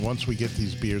minute once we get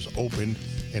these beers open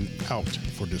and out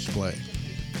for display.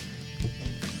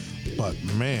 But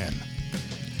man,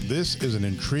 this is an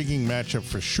intriguing matchup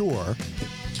for sure,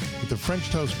 with the French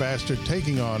Toast Bastard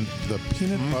taking on the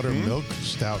Peanut Butter Milk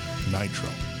Stout Nitro.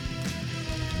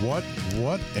 What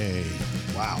a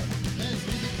wow.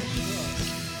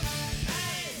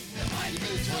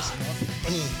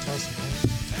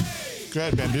 Go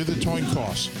ahead, Ben, do the coin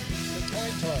toss.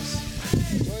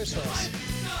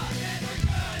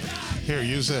 Here,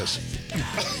 use this.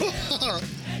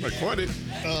 I caught it.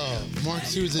 Mark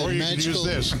through the Or you can magical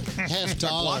use this. $50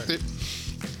 Blocked it.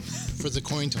 for the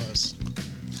coin toss.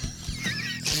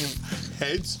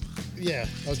 Heads? Yeah.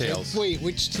 Okay. Tails. Wait,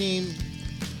 which team?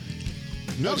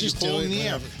 No, I'll you just call do in it, the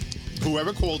air. whatever.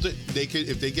 Whoever called it, they could.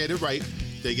 If they get it right,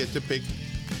 they get to pick.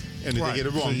 And if Right. they get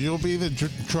it So wrong, you'll be the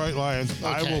Detroit Lions.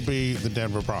 I Okay. will be the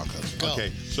Denver Broncos. Go.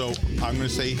 okay. So I'm going to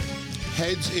say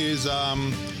heads is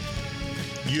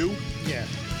you. Yeah.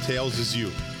 Tails is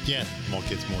you. Yeah. More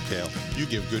kids, more tail. You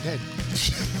give good head.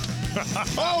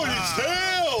 Oh, and it's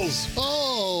tails!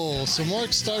 Oh, so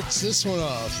Mark starts this one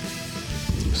off.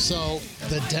 So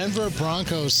the Denver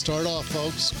Broncos start off,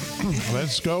 folks.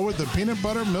 Let's go with the Peanut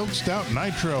Butter Milk Stout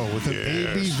Nitro with an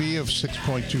Yes. ABV of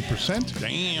 6.2%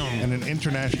 Damn. and an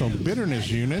international bitterness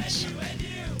units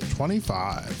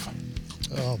 25.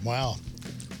 Oh, wow.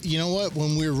 You know what?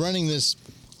 When we were running this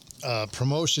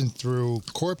promotion through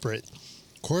corporate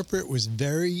was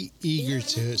very eager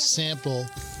to sample.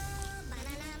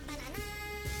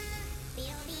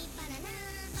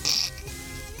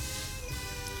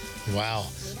 Wow.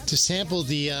 To sample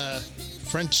the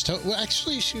French toast. Well,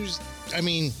 actually,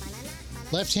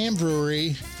 Left Hand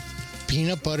Brewery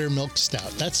Peanut Butter Milk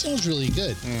Stout. That sounds really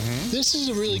good. This is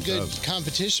a really good does.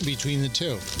 competition between the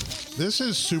two. This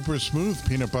is super smooth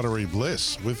peanut buttery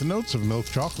bliss with notes of milk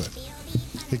chocolate.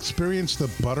 Experience the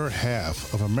butter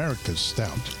half of America's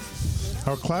stout.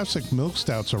 Our classic milk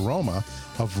stout's aroma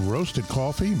of roasted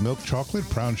coffee, milk chocolate,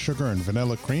 brown sugar, and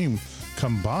vanilla cream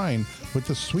combine with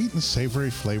the sweet and savory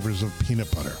flavors of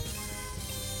peanut butter.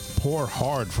 Pour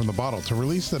hard from the bottle to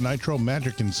release the nitro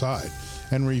magic inside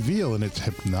and reveal in its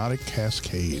hypnotic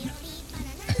cascade.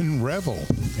 And revel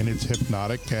in its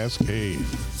hypnotic cascade.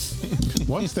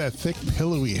 Once that thick,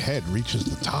 pillowy head reaches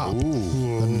the top, the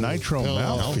nitro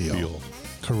mouthfeel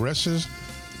caresses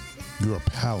your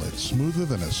palate smoother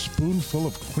than a spoonful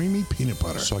of creamy peanut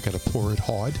butter. So I got to pour it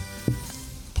hard.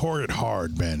 Pour it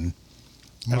hard, Ben.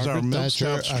 As our Margaret milk Thatcher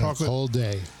stout's on a chocolate, cold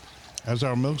day. as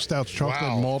our milk stout's chocolate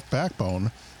Wow. malt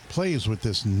backbone plays with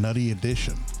this nutty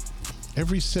addition.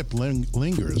 Every sip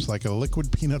lingers like a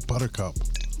liquid peanut butter cup.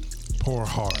 Pour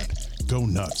hard. Go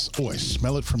nuts. Oh, I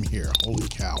smell it from here. Holy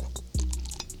cow.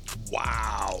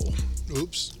 Wow.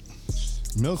 Oops.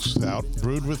 Milk stout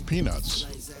brewed with peanuts.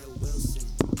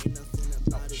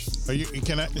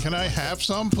 Can I have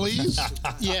some, please?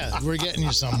 Yeah, we're getting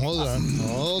you some. Hold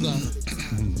on.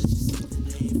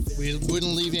 We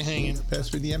wouldn't leave you hanging.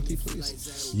 Pass me the empty,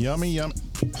 please. Yummy, yum,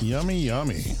 yummy,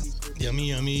 yummy. Yummy,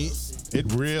 yummy.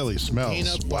 It really smells.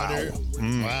 Peanut Wow. butter.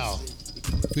 Wow.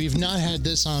 We've not had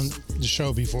this on the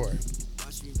show before.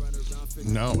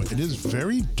 No, it is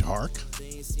very dark.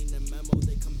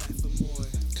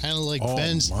 Kind of like Oh,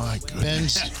 Ben's my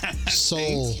goodness.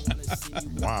 soul.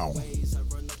 Wow.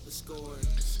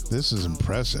 This is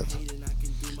impressive.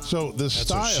 So the That's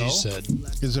what she style said.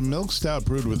 is a milk stout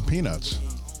brewed with peanuts.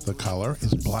 The color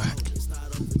is black.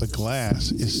 The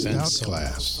glass is stout Ben's soul.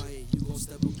 glass.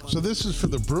 So this is for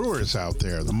the brewers out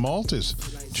there. The malt is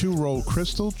 2-roll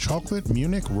crystal, chocolate,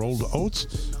 Munich, rolled oats,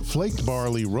 flaked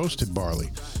barley, roasted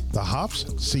barley. The hops,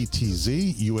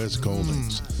 CTZ, U.S.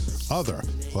 Goldings. Other,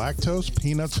 lactose,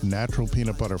 peanuts, natural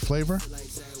peanut butter flavor.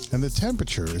 And the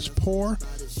temperature is pour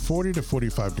 40 to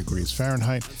 45 degrees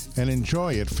Fahrenheit and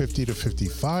enjoy at 50 to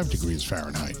 55 degrees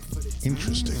Fahrenheit.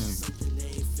 Interesting.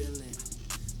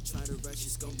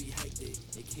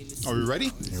 Are we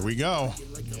ready? Here we go.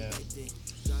 Yeah.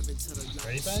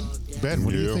 Ready, Ben? Ben,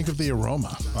 what do you Yeah. think of the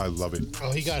aroma? I love it.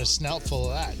 Oh, he got a snout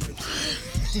full of that.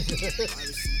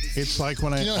 It's like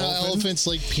when I You know how open, elephants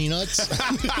like peanuts?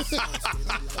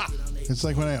 it's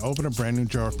like when I open a brand new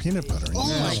jar of peanut butter. and Oh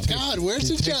you my take- God, where's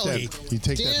you the take jelly? You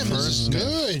take Damn, that this first is sniff.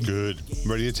 good. Good.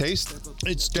 Ready to taste?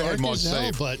 It's Go ahead, dark Mark, as say hell,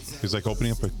 it. but It's like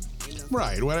opening up a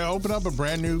Right. When I open up a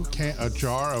brand new a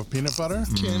jar of peanut butter,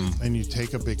 and you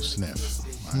take a big sniff.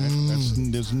 Right?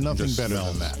 There's nothing better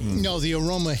than that. No, the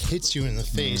aroma hits you in the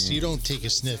face. You don't take a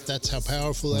sniff. That's how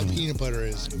powerful that peanut butter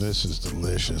is. This is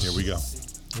delicious. Here we go.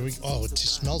 Oh, it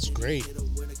just smells great.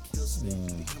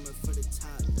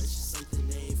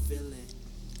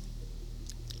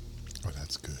 Oh,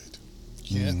 that's good.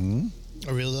 Yeah.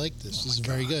 I really like this. This is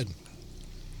very good.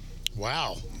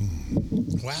 Wow.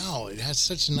 Wow. It has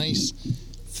such a nice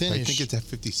finish. I think it's at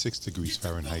 56 degrees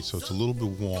Fahrenheit, so it's a little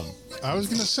bit warm. I was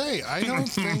going to say, I don't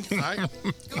think,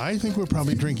 I think we're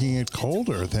probably drinking it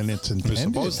colder than it's intended. It's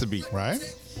supposed to be. Right?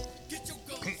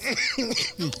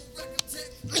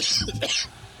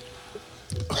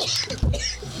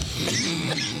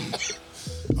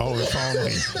 Oh,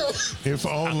 if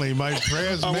only my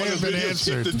prayers may have been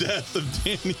answered. The death of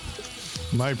Danny.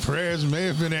 My prayers may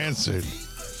have been answered.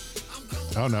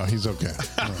 Oh no, he's okay.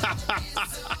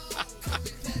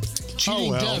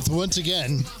 Cheating Death once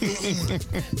again.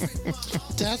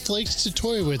 Death likes to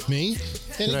toy with me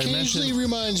and occasionally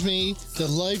reminds me that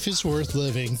life is worth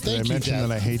living. Thank you, mention Death.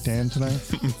 that I hate Dan tonight?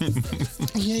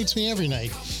 He hates me every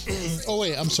night. Oh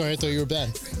wait, I'm sorry. I thought you were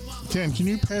Ben. Dan, can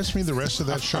you pass me the rest of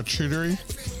that charcuterie?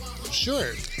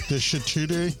 Sure. The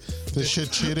charcuterie? The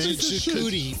charcuterie?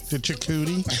 The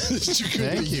charcuterie. The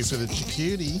charcuterie? Thank you for the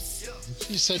charcuterie.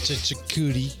 He's such a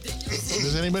charcuterie.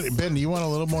 Does anybody, Ben, do you want a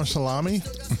little more salami?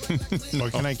 Or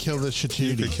can I kill the charcuterie?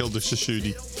 You could kill the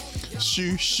shooty.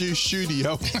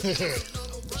 Shooty-o.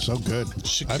 So good.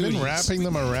 I've been wrapping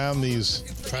them around these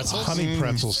Pretzels? honey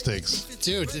pretzel sticks.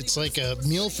 Dude, it's like a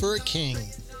meal for a king.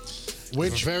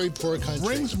 Which a very poor country.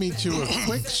 brings me to a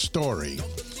quick story.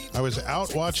 I was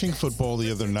out watching football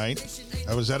the other night.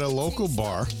 I was at a local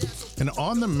bar, and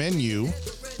on the menu,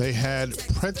 they had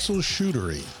pretzel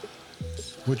shootery,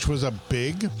 which was a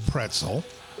big pretzel.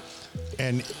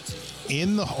 And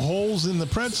in the holes in the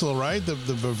pretzel, right, the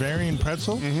Bavarian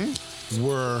pretzel,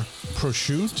 were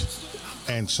prosciutto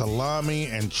and salami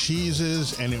and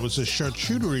cheeses, and it was a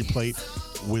charcuterie plate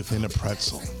within a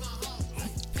pretzel.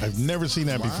 I've never seen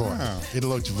that before. It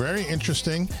looked very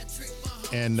interesting,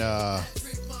 and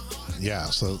yeah,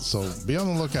 so be on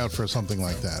the lookout for something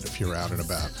like that if you're out and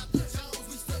about.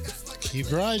 Keep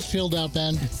your eyes peeled out,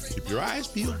 Ben. Keep your eyes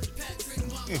peeled.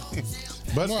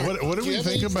 But what do we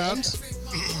think about?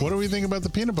 What do we think about the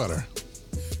peanut butter?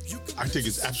 I think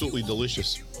it's absolutely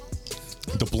delicious.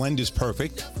 The blend is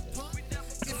perfect.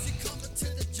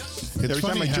 Every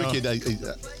time I drink it,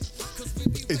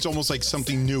 it's almost like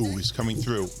something new is coming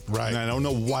through. Right. And I don't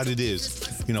know what it is.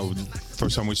 You know,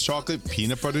 first time was chocolate,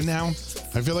 peanut butter now.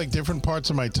 I feel like different parts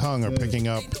of my tongue are picking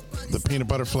up the peanut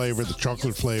butter flavor, the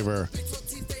chocolate flavor.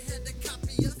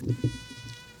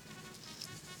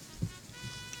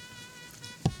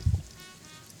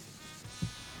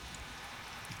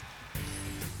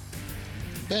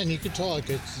 Ben, you can talk.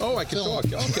 I can talk.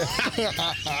 Okay.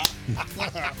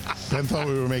 Ben thought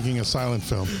we were making a silent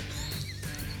film.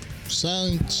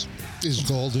 Silence is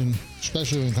golden,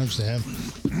 especially when it comes to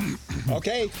him.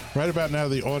 Okay. Right about now,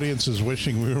 the audience is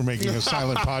wishing we were making a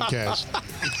silent podcast.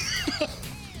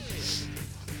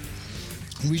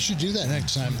 We should do that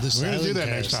next time. We're going to do that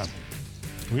next time.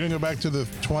 We're going to go back to the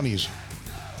 20s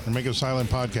and make a silent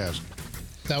podcast.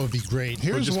 That would be great.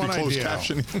 Here's Just one be closed idea.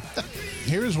 captioning.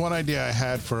 Here's one idea I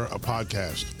had for a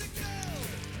podcast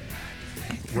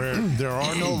where there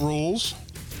are no rules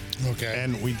Okay.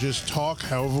 and we just talk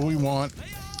however we want.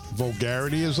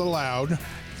 Vulgarity is allowed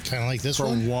Kind of like this for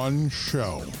one. one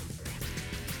show.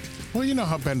 Well, you know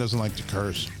how Ben doesn't like to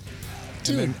curse.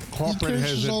 Dude, and then corporate he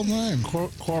curses all the time.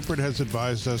 corporate has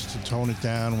advised us to tone it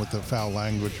down with the foul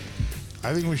language.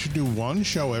 I think we should do one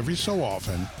show every so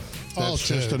often. That's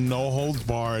just a no holds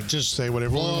barred. Just say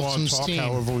whatever we blow off want, some talk steam.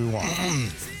 however we want.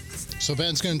 So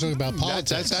Ben's going to talk about politics.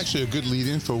 That's actually a good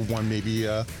lead-in for one maybe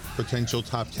potential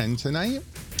top 10 tonight.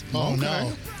 Oh, Okay.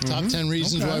 no. Top 10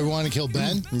 reasons why we want to kill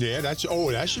Ben? Yeah, that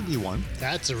should be one.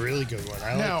 That's a really good one.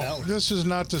 I like that Now, one. this is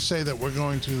not to say that we're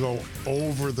going to go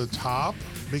over the top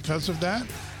because of that,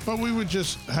 but we would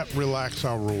just relax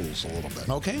our rules a little bit.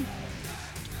 Okay.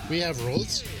 We have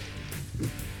rules.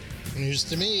 News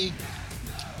to me.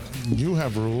 You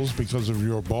have rules because of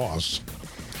your boss.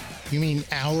 You mean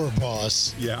our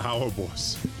boss? Yeah, our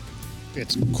boss.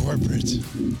 It's corporate.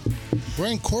 We're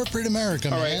in corporate America,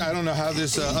 All man. right, I don't know how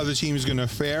this other team is going to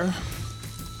fare.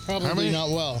 Probably not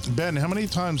well. Ben, how many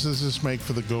times does this make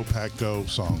for the Go Pack Go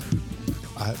song?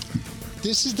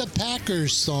 This is the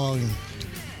Packers song.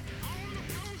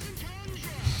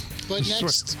 But I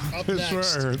next, swear- up I next.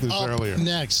 swear I heard this up earlier.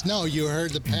 Next. No, you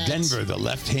heard the Pats. Denver, the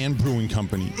Left Hand Brewing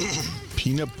Company.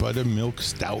 Peanut Butter Milk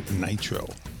Stout Nitro.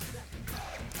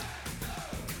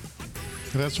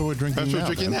 That's what we're drinking That's now. what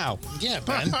we're drinking Ben. now. Yeah,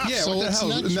 Ben. Yeah, So what the it's hell?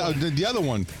 natural. No, the other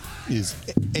one is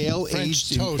ale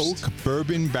aged in toast. oak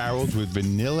bourbon barrels with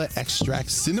vanilla extract,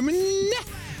 cinnamon,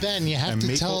 Ben, you have and to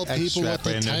maple tell people what extract.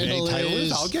 the And title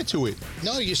is. I'll get to it.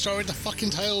 No, you start with the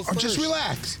fucking title I'm first. just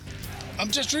relaxed. I'm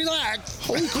just relaxed.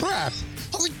 Holy crap.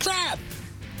 Holy crap.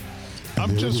 I'm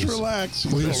There it just is. relaxed.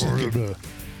 Wait a second.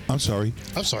 I'm sorry.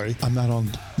 I'm sorry. I'm not on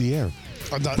the air.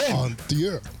 I'm not Ben. on the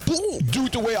air. Do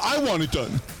it the way I want it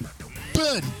done.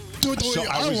 Ben, do it the So way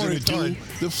I was want going it to do done.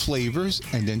 the flavors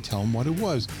and then tell them what it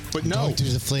was. But no. Don't do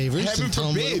the flavors Heaven and tell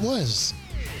them what forbid. it was.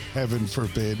 Heaven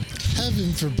forbid.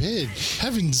 Heaven forbid.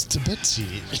 Heavens to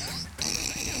Betsy.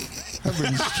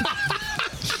 Heaven's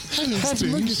Heavens to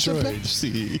Murgatroyd.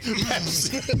 Pepsi.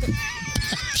 Pepsi.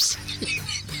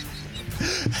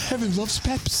 Heaven loves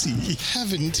Pepsi.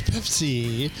 Heaven to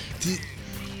Pepsi.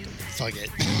 Fuck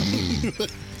it.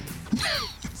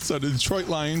 So the Detroit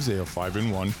Lions, they are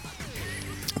 5-1.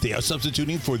 They are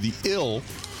substituting for the ill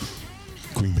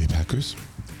Green Bay Packers.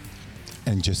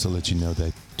 And just to let you know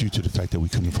that due to the fact that we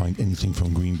couldn't find anything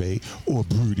from Green Bay or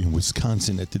brewed in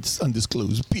Wisconsin at this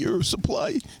undisclosed beer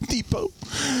supply depot,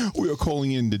 we are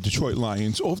calling in the Detroit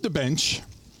Lions off the bench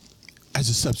as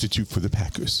a substitute for the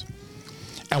Packers.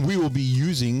 And we will be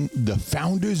using the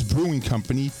Founders Brewing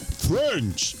Company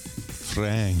France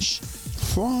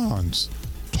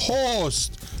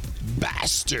Toast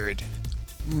Bastard.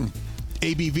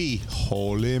 ABV,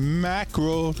 holy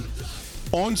mackerel,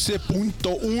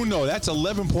 11.1. That's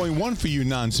 11.1 for you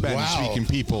non-Spanish speaking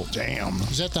people. damn.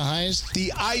 Is that the highest?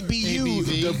 The IBU,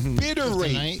 ABV the bitter of the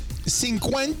rate, night?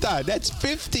 50. That's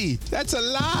 50. That's a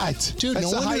lot. Dude,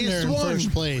 that's no the wonder they're highest in one.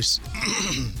 first place.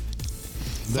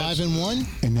 5-1?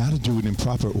 And now to do it in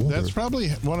proper order. That's probably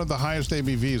one of the highest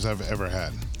ABVs I've ever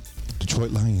had.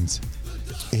 Detroit Lions,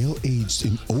 ale aged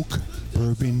in oak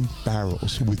bourbon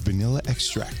barrels with vanilla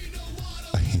extract,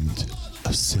 a hint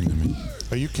of cinnamon.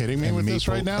 Are you kidding me and with this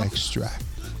right maple now? extract.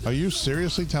 Are you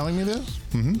seriously telling me this?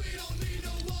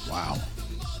 Mm-hmm. Wow.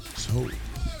 So,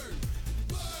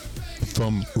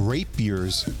 from Rate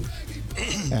Beers,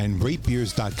 and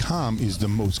ratebeers.com is the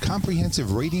most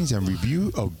comprehensive ratings and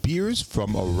review of beers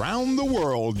from around the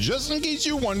world. Just in case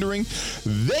you're wondering,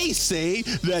 they say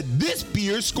that this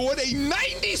beer scored a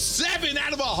 97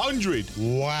 out of 100.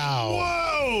 Wow.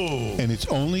 Whoa! And it's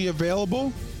only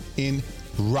available in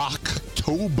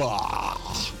Rocktober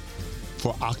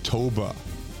for October.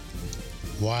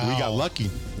 Wow. We got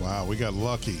lucky. Wow, we got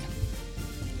lucky.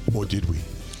 Or did we?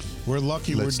 We're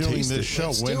lucky Let's we're doing taste this it. show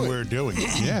Let's when do it. we're doing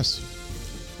it. Yes.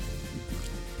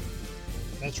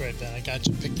 That's right, Ben. I got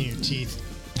you picking your teeth.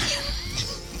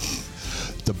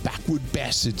 The Backwood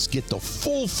Bastards get the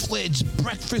full-fledged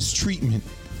breakfast treatment.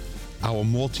 Our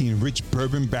malty and rich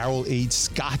bourbon barrel-aged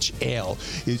Scotch ale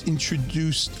is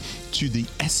introduced to the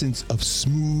essence of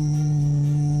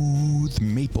smooth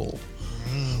maple,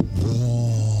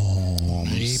 warm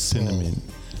cinnamon,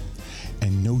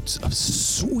 and notes of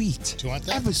sweet, Do you want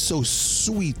that? ever so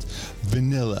sweet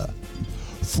vanilla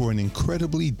for an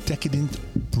incredibly decadent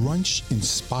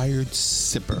brunch-inspired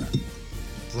sipper.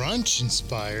 Brunch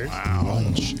inspired.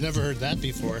 Brunch. Never heard that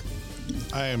before.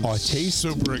 I am Our taste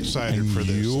super excited and for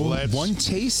this. you'll- Let's one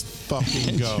taste fucking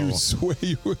and go. you swear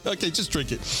you okay, just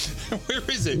drink it. Where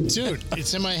is it? Dude,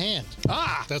 it's in my hand.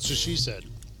 Ah! That's what she said.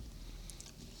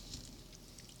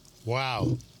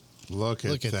 Wow. Look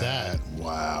at, Look at that. that.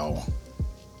 Wow.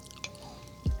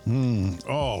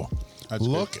 Oh, That's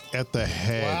look at the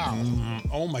head. Wow.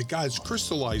 Oh my God, it's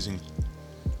crystallizing.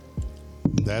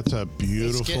 That's a Let's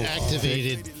beautiful, get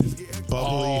activated.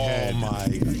 bubbly head. Oh my!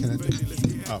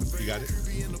 Oh, you got it.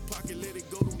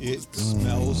 It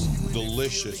smells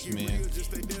delicious, man.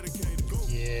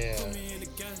 Yeah.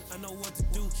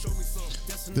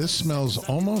 This smells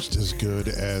almost as good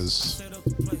as.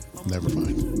 Never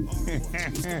mind.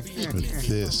 But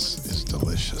this is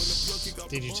delicious.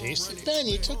 Did you taste it? Ben,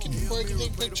 you took it before I could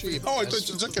take a picture of you. Oh, I thought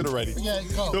you took it already. Yeah,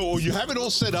 go. Oh, you have it all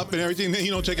set up and everything. Then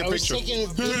you don't take a I was picture. taking a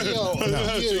video of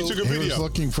So you you. took a He was video.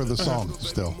 looking for the song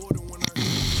still.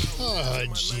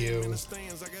 Fudge you.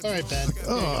 All right, Ben.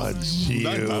 Oh, I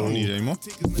don't need it anymore.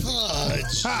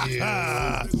 Fudge you.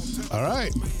 All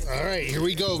right, All right, here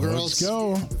we go, girls. let's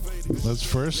go. Let's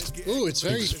first. Ooh, it's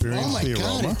very. Experience Oh my the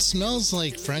God! aroma. It smells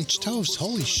like French toast.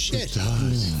 Holy shit!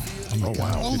 Oh,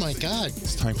 wow. Oh my God!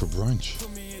 It's time for brunch.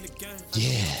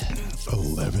 Yeah.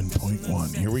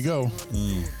 11.1. Here we go.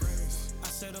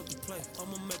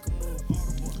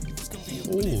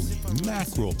 Holy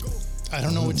mackerel! I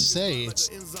don't know what to say. It's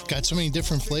got so many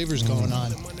different flavors going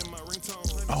on.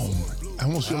 Oh, I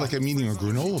almost feel like I'm eating a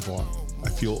granola bar. I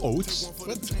feel oats.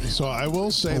 So I will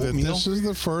say that Oatmeal? this is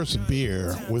the first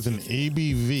beer with an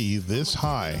ABV this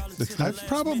high.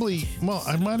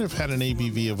 I might have had an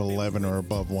ABV of 11 or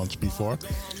above once before,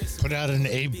 Put out an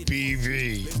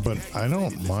ABV. but I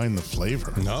don't mind the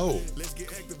flavor. No.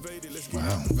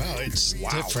 Wow. Wow, it's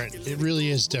different. It really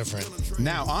is different.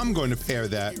 Now I'm going to pair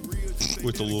that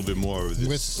with a little bit more of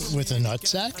this. With a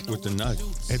nutsack? With the nut.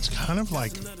 It's kind of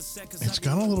like, it's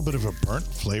got a little bit of a burnt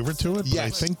flavor to it, but I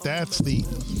Yes. think that's the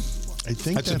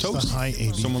That's a toast. the high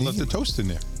ABV. Someone left the toast in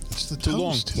there. It's the too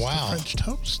long. toast. It's the Wow. French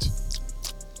toast.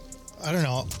 I don't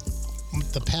know.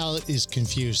 The palate is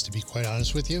confused, to be quite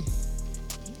honest with you.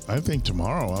 I think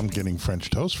tomorrow I'm getting French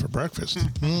toast for breakfast.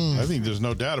 I think there's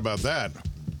no doubt about that.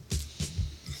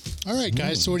 All right,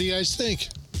 guys. So what do you guys think?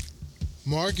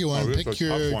 Mark, you want to this is pick a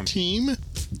tough your one. team?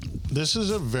 This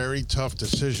is a very tough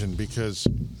decision because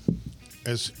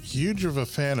as huge of a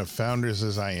fan of Founders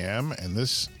as I am, and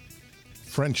this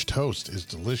French toast is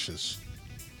delicious.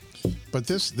 But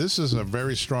this is a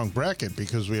very strong bracket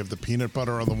because we have the peanut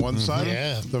butter on the one side,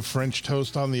 Yeah. the French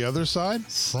toast on the other side.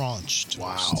 French toast.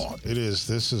 Wow, it is.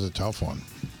 This is a tough one.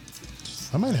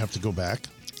 I might have to go back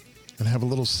and have a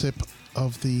little sip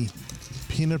of the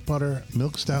peanut butter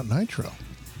milk stout nitro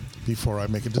before I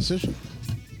make a decision.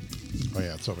 Oh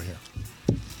yeah, it's over here.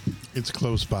 It's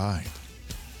close by.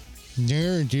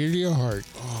 Near and dear to your heart.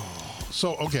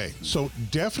 So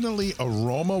definitely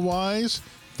aroma-wise,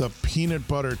 the peanut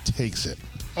butter takes it.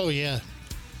 Oh, yeah.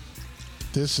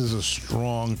 This is a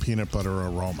strong peanut butter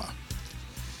aroma.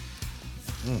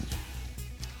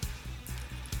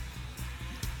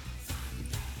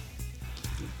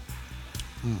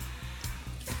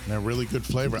 And a really good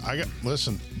flavor.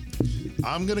 Listen,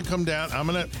 I'm gonna come down.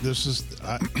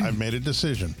 I've made a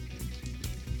decision.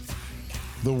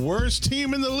 The worst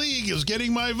team in the league is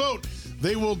getting my vote.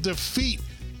 They will defeat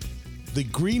the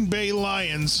Green Bay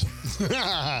Lions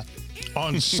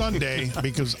on Sunday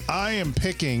because I am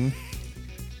picking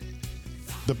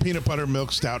the peanut butter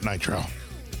milk stout nitro.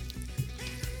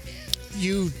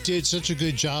 You did such a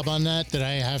good job on that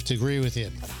I have to agree with you.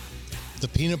 The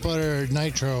peanut butter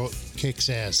nitro kicks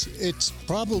ass. It's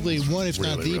probably one, if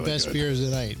not really, the really best good. beer of the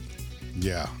night.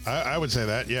 Yeah, I would say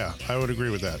that. Yeah, I would agree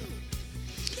with that.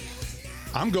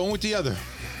 I'm going with the other.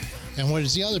 And what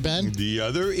is the other, Ben? The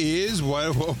other is,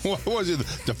 what was it?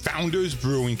 The Founders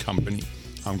Brewing Company.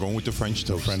 I'm going with the French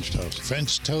toast. French toast.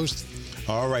 French toast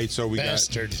All right, so we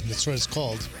bastard. That's what it's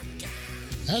called.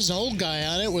 It has an old guy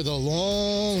on it with a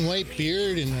long white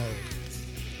beard and a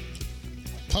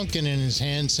pumpkin in his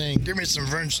hand saying, "Give me some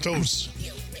French toast."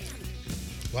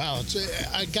 Wow,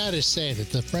 I gotta say that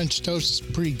the French toast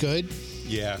is pretty good, got,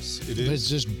 yes, it but is. it's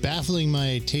just baffling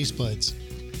my taste buds.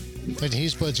 My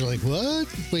taste buds are like, what?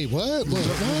 Wait, what?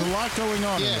 There's a lot going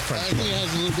on in Yeah, the I French think it toast.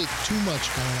 has a little bit too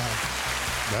much going on.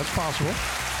 That's possible.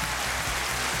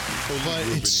 But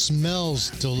it smells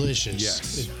delicious.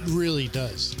 Yes. It really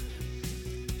does.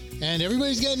 And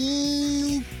everybody's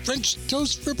getting French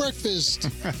toast for breakfast.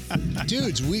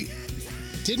 Dudes, we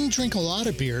didn't drink a lot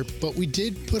of beer, but we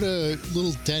did put a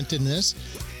little dent in this.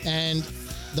 And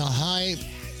the high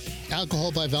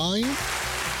alcohol by volume,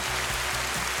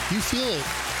 you feel it.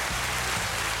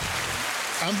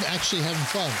 I'm actually having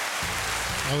fun.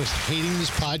 I was hating this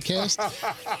podcast.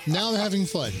 Now I'm having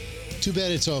fun. Too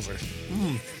bad it's over.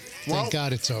 Well- Thank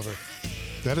God it's over.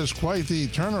 That is quite the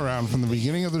turnaround from the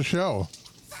beginning of the show,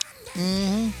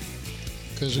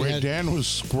 Because we where had Dan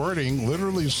was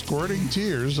literally squirting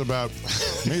tears about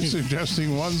me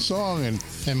suggesting one song and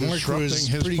Mark disrupting was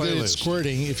his pretty good at playlist.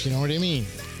 squirting, if you know what I mean.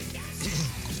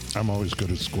 I'm always good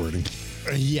at squirting.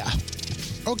 Yeah.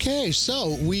 Okay,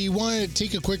 so we want to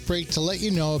take a quick break to let you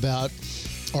know about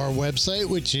our website,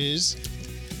 which is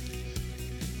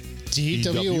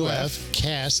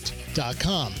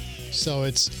DWFcast.com. So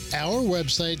it's our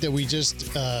website that we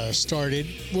just started.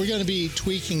 We're going to be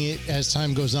tweaking it as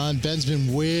time goes on. Ben's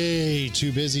been way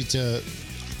too busy to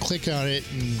click on it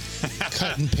and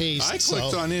cut and paste. I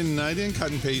clicked on it and I didn't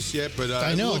cut and paste yet, but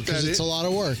I know, looked because at it's it. a lot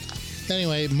of work.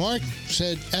 Anyway, Mark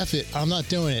said, F it, I'm not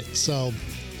doing it. So,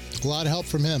 a lot of help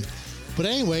from him. But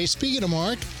anyway, speaking of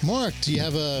Mark, do you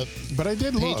have a But I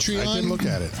did look. I Patreon? did look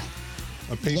at it.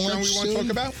 A Patreon we Launch want to soon? talk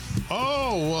about?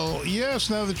 Oh, well, yes,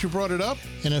 now that you brought it up,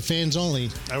 and a fans only?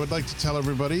 I would like to tell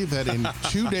everybody that in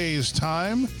 2 days'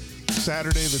 time,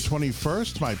 Saturday the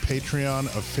 21st, my Patreon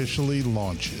officially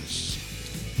launches.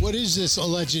 What is this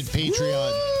alleged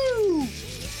Patreon? Woo!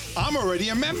 I'm already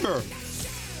a member.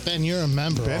 Ben, you're a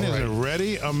member. Ben is already.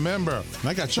 already a member. And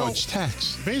I got charged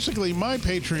tax. Basically, my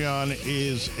Patreon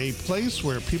is a place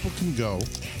where people can go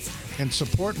and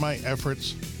support my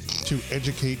efforts to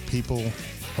educate people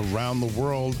around the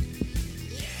world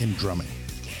in drumming.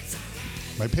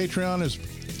 My Patreon is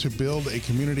to build a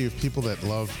community of people that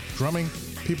love drumming,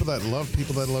 people that love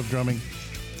drumming,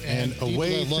 and a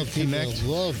way to connect. People that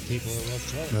love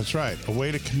drumming. That's right. A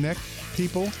way to connect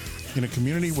people in a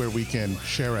community where we can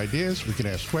share ideas, we can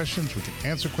ask questions, we can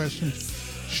answer questions,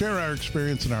 share our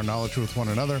experience and our knowledge with one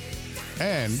another.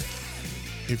 And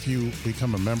if you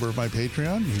become a member of my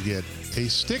Patreon, you get a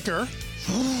sticker.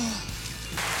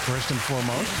 First and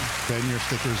foremost, Ben, your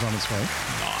sticker is on its way.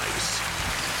 Nice.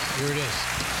 Here it is.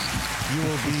 You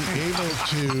will be able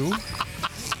to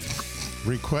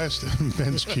request.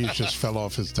 Ben's cheese just fell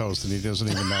off his toast and he doesn't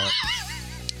even know it.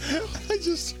 I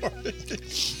just started.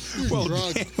 Well,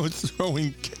 Dan was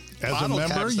throwing. As a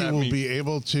member, you will be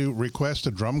able to request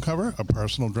a drum cover, a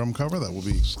personal drum cover that will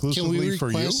be exclusively for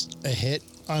you. Can we request a hit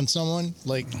on someone?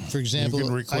 Like, for example, you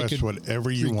can request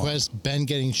whatever you want. Request Ben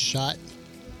getting shot.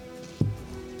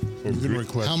 You can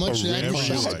request how much would that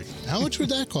cost? Like. How much would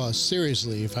that cost?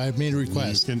 Seriously, if I made a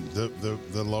request, the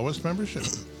lowest membership,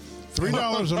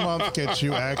 $3 a month gets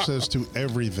you access to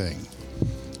everything.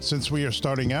 Since we are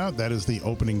starting out, that is the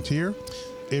opening tier.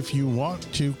 If you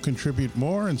want to contribute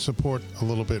more and support a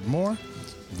little bit more,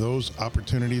 those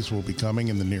opportunities will be coming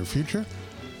in the near future.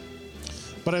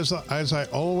 But as I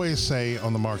always say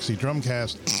on the Mark C.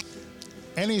 Drumcast,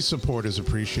 any support is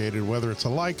appreciated, whether it's a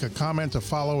like, a comment, a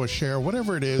follow, a share,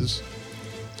 whatever it is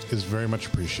very much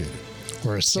appreciated.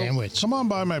 or a sandwich. Come on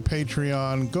by my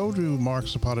Patreon, go to Mark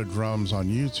Zapata Drums on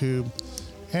YouTube,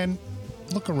 and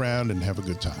look around and have a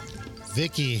good time.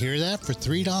 Vicky, you hear that? For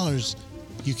 $3,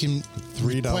 you can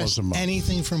 $3 a month.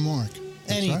 Anything from Mark.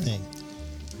 That's Anything. Right.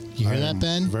 You hear that,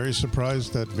 Ben? Very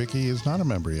surprised that Vicky is not a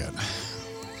member yet.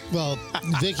 Well,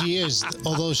 Vicky is,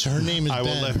 although her name is Ben. I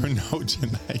will let her know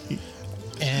tonight.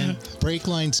 And brake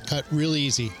lines cut real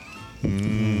easy.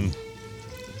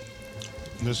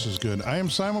 This is good. I am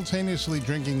simultaneously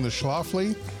drinking the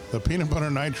Schlafly, the peanut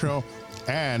butter nitro,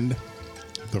 and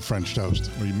the French toast.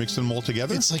 Are you mixing them all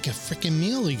together? It's like a freaking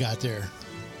meal you got there.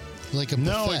 Like a buffet.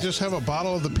 No, I just have a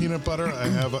bottle of the peanut butter. I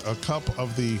have a cup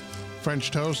of the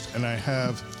French toast, and I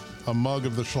have a mug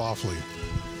of the Schlafly.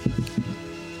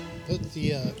 Put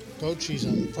the goat cheese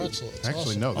on the pretzel. It's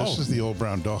Actually, awesome. no, this is the old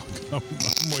brown dog. I'm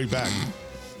way back.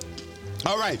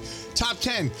 All right, top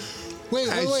 10.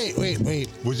 Wait.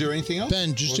 Was there anything else?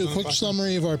 Ben, just do a quick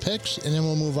summary of our picks, and then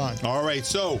we'll move on. All right,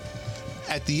 so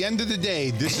at the end of the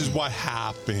day, this is what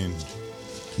happened.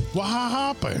 What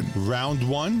happened? Round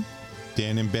one,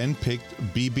 Dan and Ben picked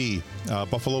BB,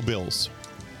 Buffalo Bills.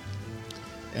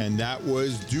 And that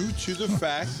was due to the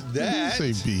fact that... What do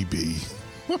you say BB?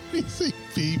 What do you say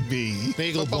BB?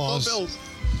 Bagel balls. Bills.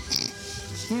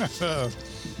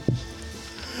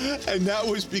 And that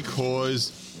was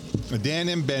because Dan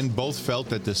and Ben both felt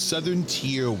that the Southern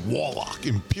Tier Warlock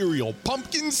Imperial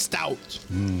Pumpkin Stout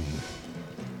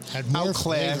Had more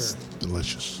outclassed, flavor.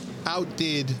 Delicious.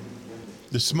 outdid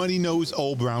the smutty nose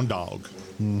old brown dog.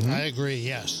 I agree,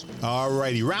 yes. All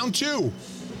righty, round two.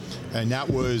 And that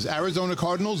was Arizona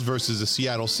Cardinals versus the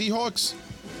Seattle Seahawks.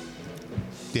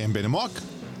 Dan, Ben, and Mark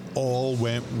all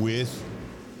went with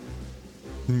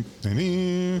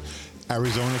Arizona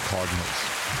Cardinals.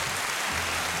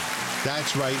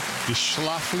 That's right, the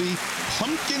Schlafly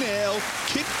Pumpkin Ale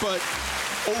Kit Butt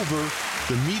over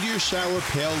the Meteor Shower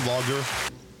Pale Lager.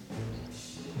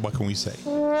 What can we say?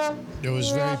 It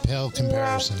was very pale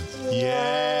comparison.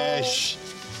 Yes.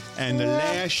 And the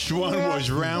last one was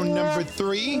round number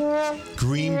 3.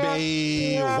 Green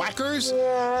Bay Whackers,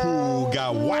 who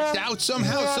got whacked out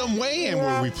somehow, some way, and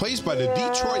were replaced by the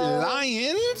Detroit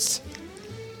Lions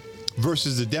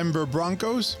versus the Denver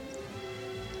Broncos.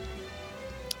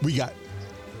 We got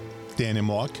Dan and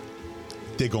Mark.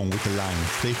 They're going with the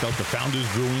Lions. They felt the Founders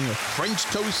Brewing a French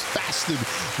Toast Fasted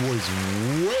was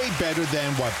way better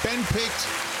than what Ben picked.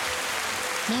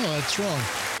 No, that's wrong.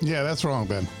 Yeah, that's wrong,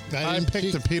 Ben. I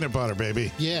picked the peanut butter,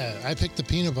 baby. Yeah, I picked the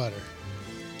peanut butter.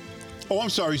 Oh, I'm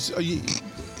sorry.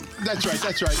 That's right.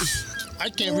 I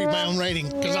can't read my own writing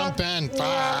because I'm Ben.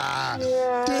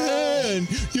 Dan,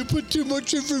 you put too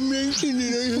much information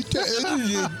and I had to edit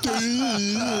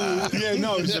it. Yeah,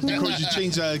 no, it's because you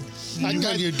changed. You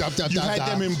had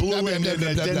them in blue and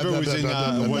then Denver was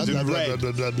in red.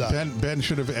 Ben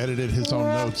should have edited his own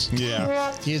notes.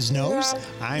 Yeah. His nose?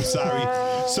 I'm sorry.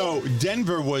 So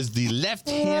Denver was the Left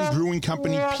Hand Brewing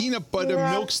Company Peanut Butter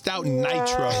Milk Stout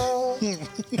Nitro. And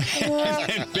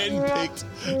then Ben picked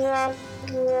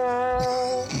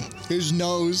His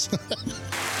nose. the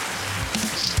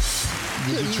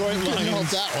Detroit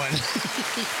Lions that one.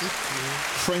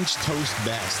 French Toast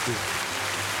Bastard.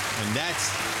 And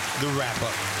that's the wrap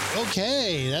up.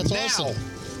 Okay, that's Now, awesome.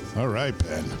 All right,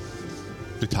 Ben.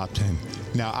 the top 10.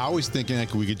 Now, I was thinking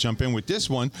that we could jump in with this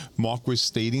one. Mark was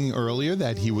stating earlier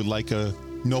that he would like a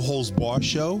no-holds-bar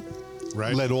show.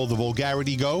 Right. Let all the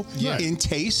vulgarity go. Yeah. In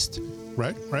taste.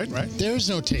 Right. There is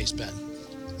no taste, Ben.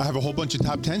 I have a whole bunch of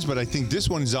top 10s, but I think this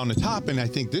one is on the top, and I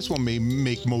think this one may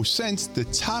make most sense. The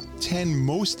top 10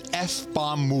 most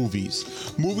F-bomb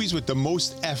movies. Movies with the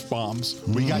most F-bombs.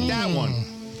 We got that one.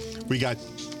 We got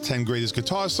 10 greatest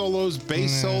guitar solos,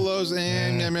 bass solos,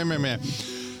 and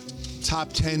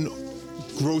top 10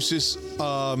 grossest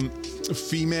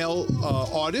female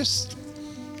artists.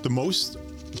 The most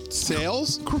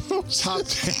sales. Gross. Top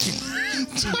 10.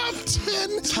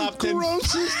 Top 10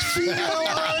 grossest female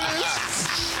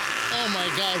artists. Oh my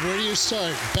God, where do you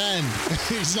start? Ben,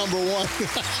 he's number one.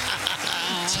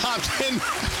 Top 10.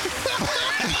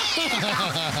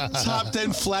 Top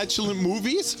 10 flatulent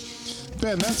movies.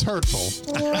 Ben, that's hurtful.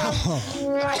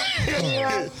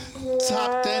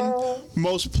 Top 10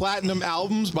 most platinum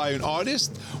albums by an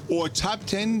artist, or top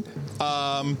 10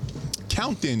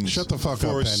 count-ins. Shut the fuck for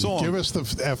up, a Ben. song. Give us the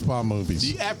F-bomb movies.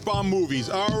 The F-bomb movies.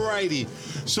 All righty.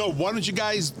 So why don't you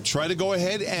guys try to go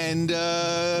ahead and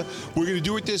we're going to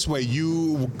do it this way.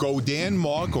 You go Dan,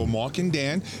 Mark, or Mark and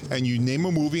Dan, and you name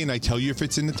a movie, and I tell you if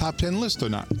it's in the top 10 list or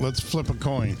not. Let's flip a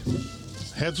coin.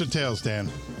 Heads or tails, Dan?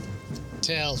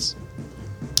 Tails.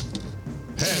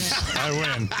 Heads. I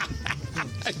win.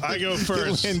 I go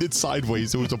first. It landed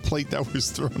sideways. It was a plate that was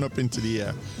thrown up into the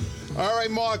air. All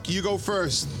right, Mark, you go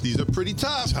first. These are pretty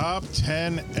tough. Top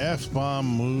 10 F-bomb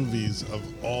movies of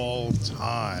all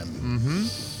time.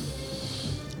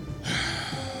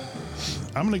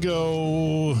 I'm going to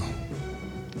go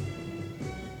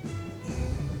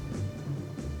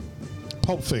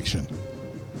Pulp Fiction.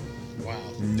 Wow.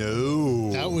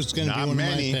 No. That was going to be not one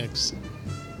many. of my picks.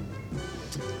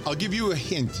 I'll give you a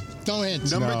hint. No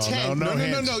hints. Number No, 10. no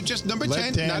hints. No. Just number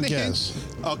Let 10. Dan not a guess.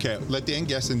 hint. Okay, let Dan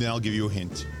guess, and then I'll give you a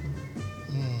hint.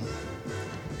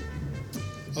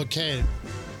 Okay,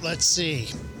 let's see.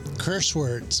 Curse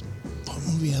words. What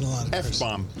movie had a lot of curse?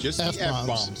 F-bomb. Just the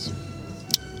F-bombs.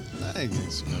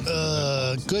 F-bombs.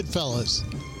 Goodfellas.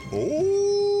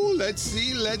 Oh, let's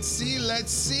see.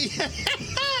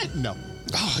 No.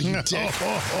 Oh, you dick.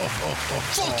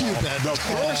 Fuck you, Ben. The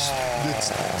first, it's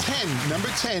 10. Number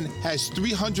 10 has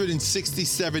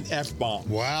 367 F-bombs.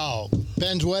 Wow.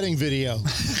 Ben's wedding video.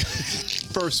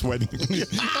 First wedding.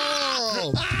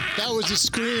 Oh, that was a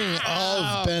screening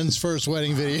of Ben's first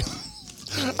wedding video.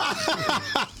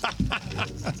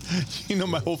 You know,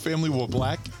 my whole family wore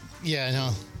black. Yeah, I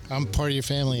know. I'm part of your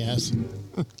family, ass.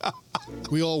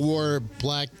 We all wore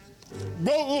black.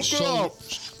 Go look it up.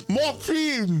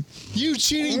 Morphine. You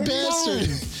cheating bastard.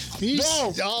 He's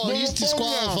he's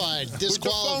disqualified. Put the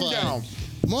phone down.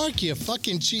 Mark, you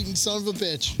fucking cheating son of a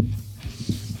bitch.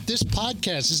 This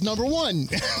podcast is number one.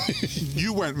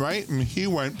 You went, right? And he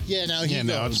went. Yeah, now he Yeah, goes.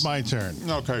 now it's my turn.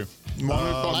 Okay.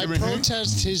 I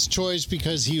protest his choice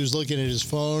because he was looking at his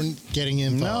phone, getting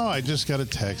info. No, I just got a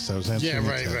text. I was answering a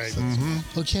text. That's-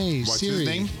 Okay, What's Siri. his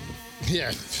name?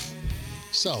 Yeah.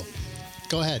 So,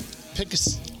 go ahead. Pick a I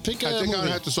think I'm movie. going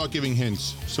to have to start giving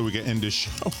hints so we can end this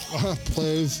show.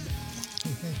 Please.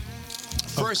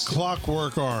 First.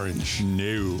 Clockwork Orange.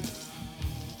 No.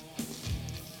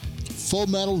 Full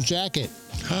Metal Jacket.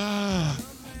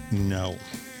 No.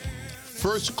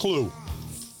 First clue.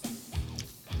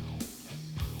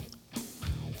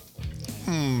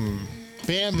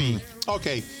 Bambi.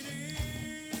 Okay.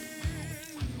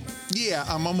 Yeah,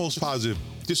 I'm almost positive.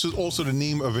 This is also the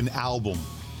name of an album.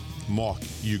 Mark,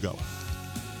 you go.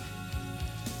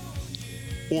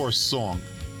 Or a song.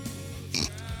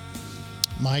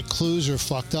 My clues are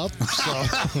fucked up. So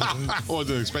I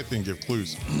wasn't expecting to give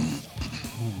clues.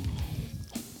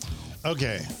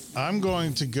 Okay, I'm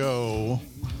going to go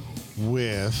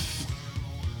with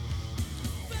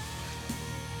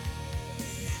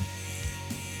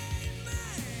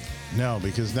no,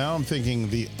 because now I'm thinking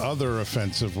the other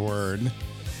offensive word,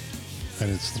 and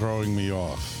it's throwing me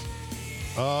off.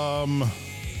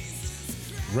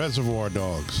 Reservoir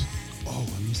Dogs. Oh,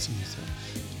 let me see this.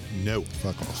 No.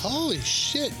 Fuck off. holy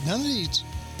shit! None of these.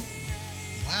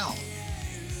 Wow.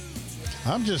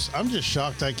 I'm just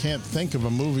shocked I can't think of a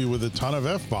movie with a ton of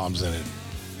F-bombs in it.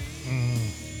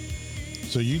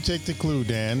 So you take the clue,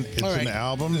 Dan. It's All right. an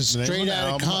album. It's the name Straight of an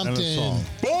Outta album and a Compton. song.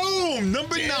 Boom!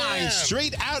 Number 9, Damn.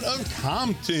 Straight Out of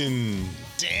Compton.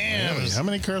 Damn. Really? How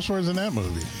many curse words in that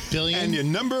movie? Billion. And the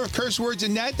number of curse words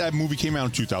in that movie came out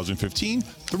in 2015,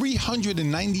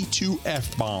 392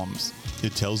 F-bombs.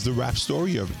 It tells the rap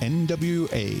story of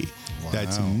NWA.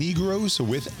 That's Wow. Negroes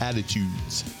with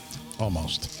Attitudes.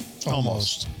 Almost.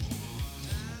 Almost.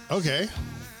 Okay.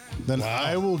 Then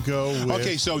I will go with...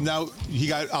 Okay, so now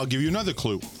I'll give you another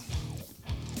clue.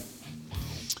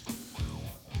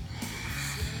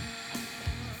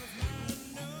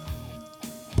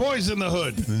 Boys in the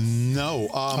Hood. No.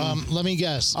 Let me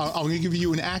guess. I'm going to give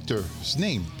you an actor's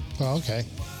name. Oh, okay.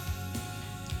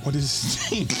 What is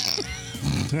his name?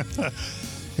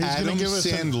 Adam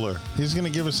Sandler. He's going to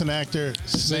give us an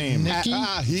actor's name. Nicky?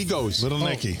 He goes. Little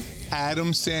Nicky.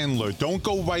 Adam Sandler. Don't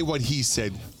go by what he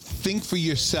said. Think for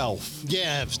yourself.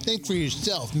 Yeah, think for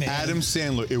yourself, man. Adam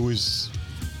Sandler. It was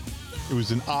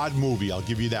an odd movie. I'll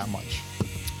give you that much.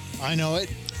 I know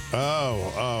it.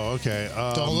 Oh, okay.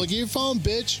 Don't look at your phone,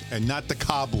 bitch. And not The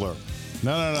Cobbler.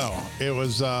 No. It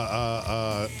was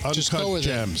Just go Uncut with it.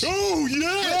 Gems. Oh,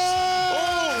 yes!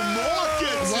 Oh,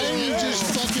 Marcus! Why don't you just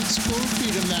fucking spoon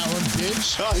feed him that one,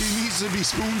 bitch? Oh, he needs to be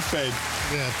spoon-fed.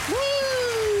 Yeah.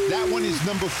 That one is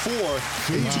number 4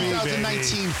 in Wow,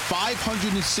 2019.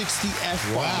 560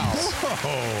 F-bombs. Wow.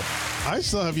 Oh, I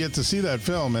still have yet to see that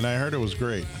film, and I heard it was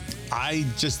great. I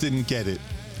just didn't get it.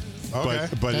 Okay.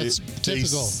 But That's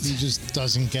typical. He just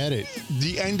doesn't get it.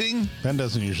 The ending Ben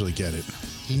doesn't usually get it.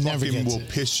 He never fucking gets will it.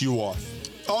 piss you off.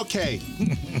 Okay.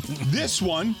 This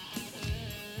one.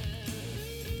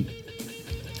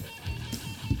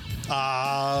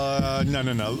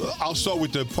 No. I'll start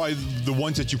with the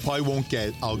ones that you probably won't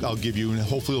get. I'll give you, and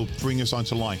hopefully it'll bring us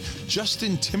onto line.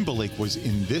 Justin Timberlake was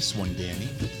in this one, Danny.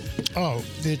 Oh,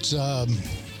 it's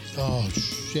oh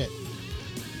shit.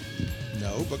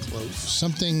 No, but close.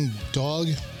 Something dog.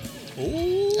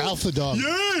 Oh, Alpha dog.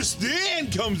 yes!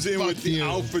 Dan comes in Fuck with the you.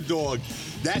 Alpha Dog.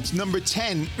 That's number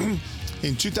 10.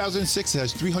 In 2006, it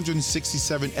has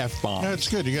 367 F-bombs. That's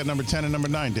good. You got number 10 and number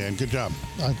 9, Dan. Good job.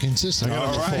 I'm consistent. I got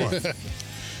All number right.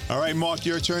 4. All right, Mark,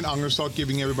 your turn. I'm going to start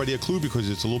giving everybody a clue because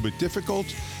it's a little bit difficult.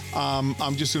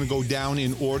 I'm just going to go down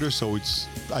in order, so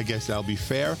I guess that'll be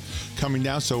fair. Coming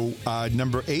down, so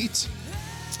number 8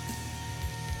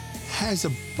 has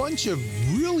a bunch of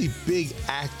really big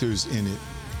actors in it.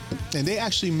 And they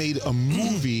actually made a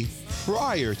movie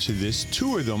prior to this,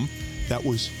 2 of them, that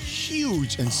was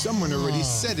huge, and someone already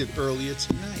said it earlier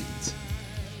tonight.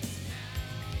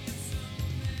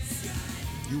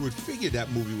 You would figure that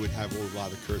movie would have a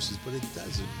lot of curses, but it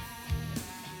doesn't.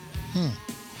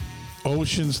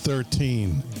 Ocean's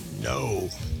 13. No.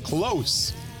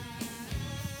 Close.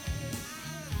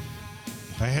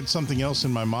 I had something else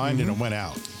in my mind, and it went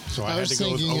out. So I had was to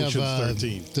go with thinking Ocean's of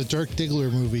 13. the Dirk Diggler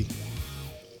movie.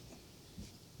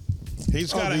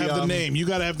 He's got to have the name. You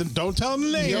got to have the... Don't tell him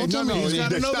the name. Don't tell me. He's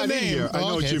got to that's know the not in name. here. I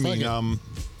know what Okay, you mean.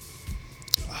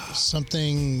 fuck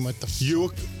Something. What the?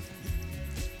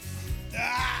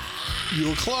 You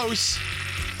were close.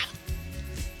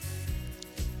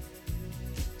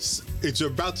 It's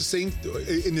about the same,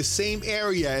 in the same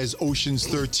area as Ocean's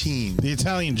 13. The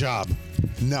Italian Job.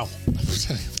 No.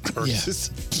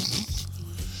 Curses.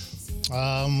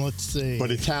 Let's see.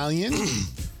 But Italian.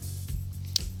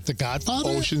 The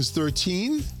Godfather. Ocean's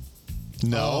 13.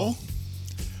 No. Oh.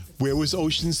 Where was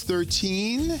Ocean's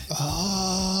 13?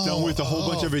 Oh. Done with a whole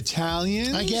bunch of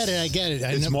Italians. I get it.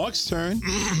 It's Mark's turn.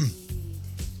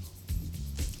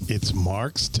 It's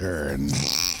Mark's turn.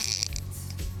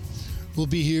 We'll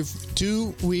be here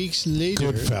 2 weeks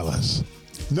later. Goodfellas.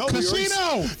 No, we Casino!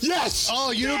 already- Yes!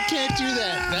 Oh, you can't do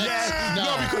that. That's,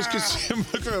 No, because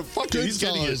Casino. Fuck it, he's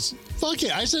getting it. Goodfellas. Fuck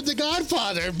it. I said The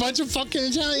Godfather. A bunch of fucking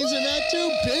Italians in that too,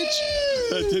 bitch.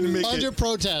 That didn't make Under it.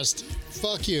 protest.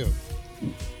 Fuck you.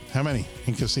 How many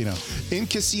in Casino? In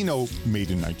Casino,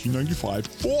 made in 1995,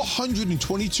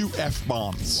 422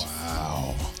 F-bombs.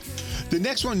 Wow. The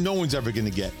next one, no one's ever going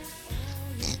to get.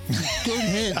 Good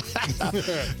hint.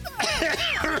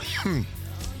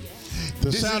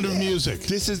 The Sound of Music.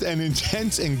 This is an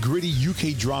intense and gritty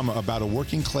UK drama about a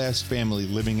working class family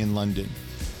living in London.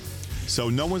 So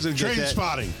no one's going to get Train that.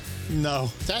 Spotting. No.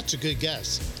 That's a good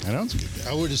guess. I know it's a good guess.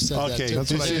 I would have said Okay, that too.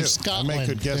 that's what They're I in do. Scotland. I make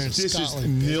good They're in guesses. This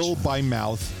Scotland, is bitch. nil by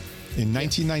mouth. In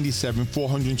 1997,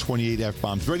 428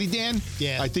 F-bombs. Ready, Dan?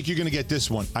 Yeah. I think you're going to get this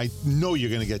one. I know you're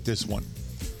going to get this one.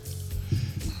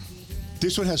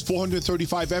 This one has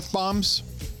 435 F-bombs.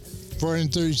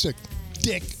 436.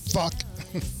 Dick. Fuck.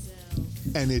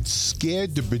 And it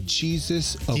scared the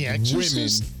bejesus of The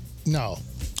Exorcist?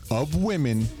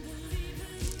 women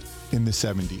in the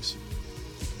 70s.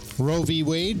 Roe v.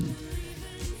 Wade.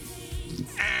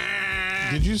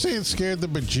 Did you say it scared the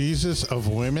bejesus of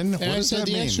women? What And I does said that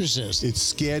The mean? Exorcist. It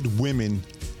scared women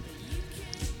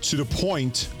to the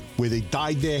point where they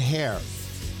dyed their hair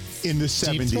in the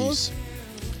 70s.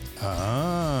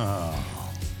 Oh.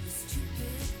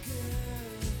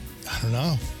 I don't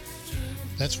know.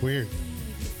 That's weird.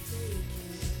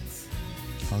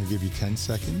 I'll give you 10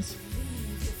 seconds.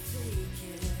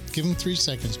 Give him 3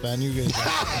 seconds, man. You get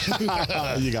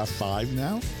You got 5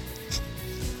 now?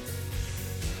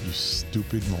 You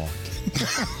stupid Mark.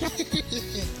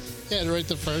 Yeah, right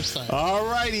the first time. All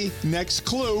righty. Next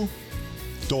clue.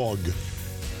 Dog.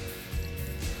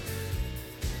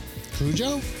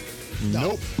 Cujo?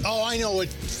 Nope. Oh, I know it.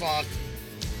 Fuck.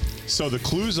 So the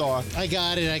clues are I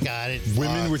got it.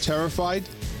 women Fuck. were terrified,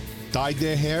 dyed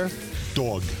their hair,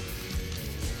 dog.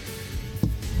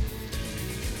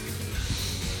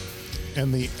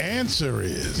 And the answer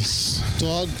is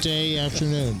Dog Day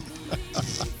Afternoon.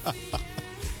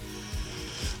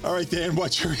 All right, Dan,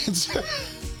 what's your answer?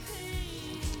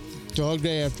 Dog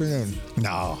Day Afternoon.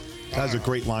 No. That has a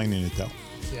great line in it, though.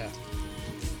 Yeah.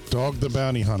 Dog the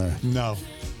Bounty Hunter. No.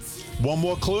 One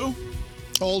more clue?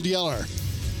 Old Yeller.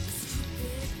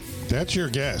 That's your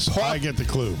guess. I get the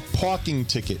clue. Parking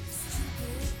ticket.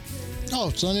 Oh,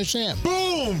 it's on his Sam.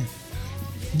 Boom!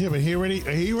 Yeah, but he already.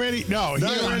 No, he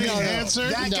already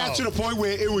answered. That got to the point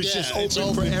where it was just it's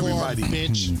open for everybody.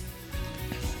 bitch.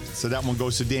 So that one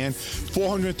goes to Dan.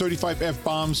 435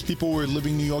 F-bombs. People were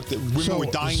living in New York. That women were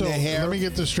dyeing their hair. Let me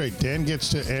get this straight. Dan gets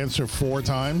to answer 4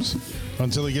 times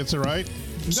until he gets it right.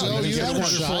 So then he you gets have a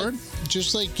credit shot, for it?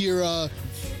 just like your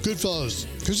Goodfellas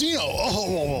Casino.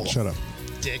 Oh, Shut up.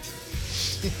 dick.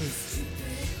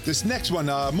 This next one,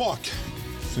 Mark,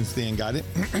 since Dan got it,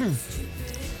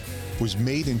 was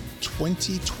made in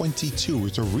 2022.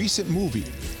 It's a recent movie.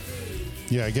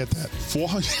 Yeah, I get that.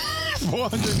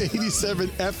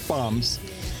 487 F-bombs.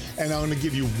 And I'm going to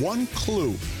give you one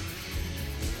clue.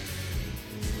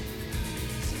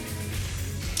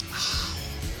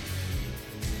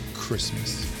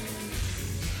 Christmas.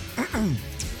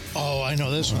 Oh, I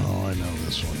know this one. Oh, I know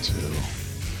this one too.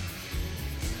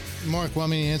 Mark,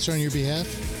 want me to answer on your behalf?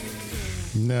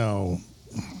 No.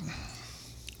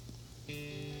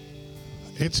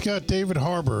 It's got David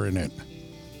Harbour in it.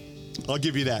 I'll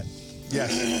give you that.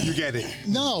 Yes, you get it.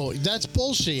 No, that's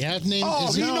bullshit. You have named Oh,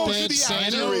 is he it knows who Bad the Santa?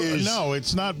 actor is. No,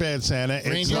 it's not Bad Santa. It's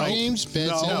Reindeer like Games? Bad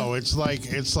No. Santa? no, it's like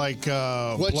What's the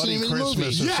Bloody name of the movie?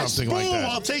 Christmas or Yes, something boom, like that.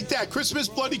 I'll take that. Christmas,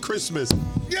 Bloody Christmas.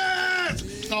 Yes!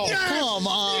 Oh, Yes! come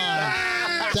on.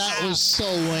 Yes! That was so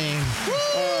lame.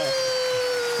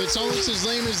 It's almost as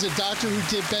lame as the doctor who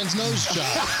did Ben's nose job.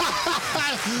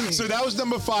 So that was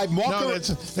number 5. Mark, No,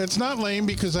 it's not lame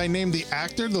because I named the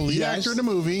actor, the lead Yes. actor in the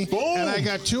movie, Boom. and I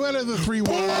got 2 out of the 3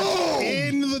 words Boom.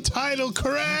 in the title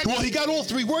correct. well, he got all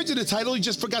 3 words in the title. He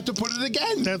just forgot to put it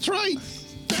again. That's right.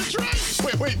 That's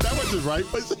right. Wait, that wasn't right.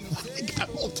 Was it? He got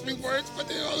all 3 words, but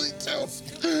there are only 2.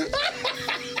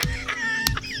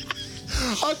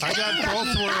 Okay. I got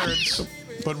both words,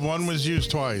 but one was used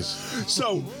twice.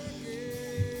 So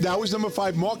that was number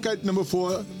 5. Mark got number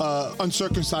 4,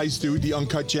 uncircumcised dude, the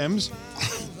uncut gems.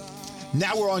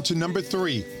 Now we're on to number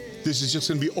 3. This is just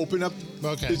going to be open up.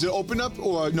 Okay. Is it open up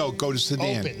or no? Go to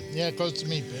Sedan. Open. Yeah, it goes to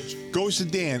me, bitch. Go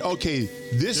Sedan. Okay,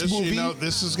 this Just so movie you know,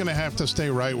 this is going to have to stay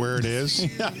right where it is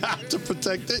to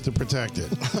protect it. to protect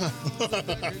it.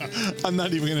 I'm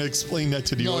not even going to explain that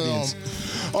to the No, audience.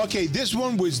 Okay, this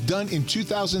one was done in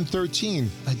 2013.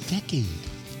 A decade.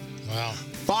 Wow.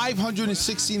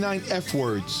 569 F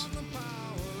words.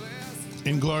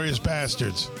 Inglorious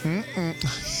Bastards.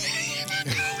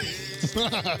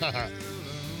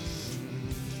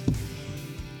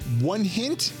 One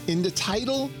hint in the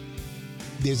title,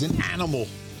 there's an animal.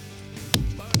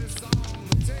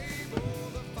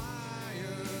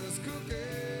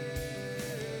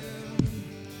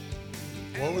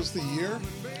 What was the year?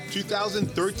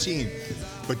 2013.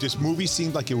 But this movie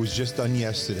seemed like it was just done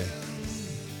yesterday.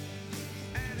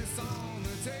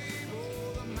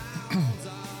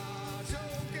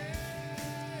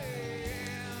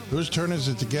 Whose turn is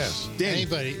it to guess? Danny.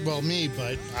 Anybody? Well, me,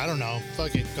 but I don't know.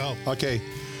 Fuck it. Go. Okay,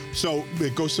 so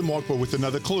it goes to Mark, but with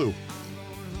another clue.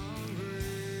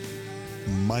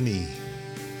 Money.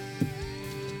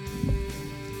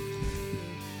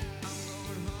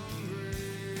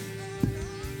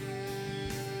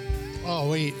 Oh,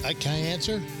 wait. Can I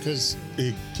answer? Because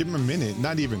Give him a minute.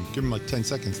 Not even. Give him like 10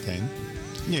 seconds, 10.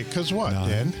 Yeah, because what, No.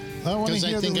 Dan? I want to 'Cause I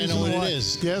hear the think I know reason what it why.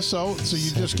 is. Yeah, so you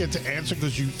just get to answer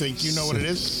because you think you know what it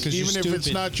is, 'Cause you're even if it's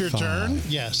stupid. not your 5. turn.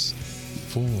 yes.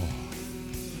 4,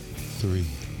 3,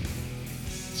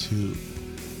 2,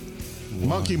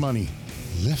 Monkey money.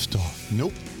 lift off.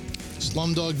 Nope.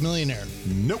 Slumdog Millionaire.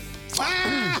 Nope.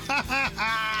 How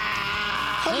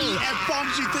many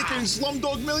F-bombs you think are in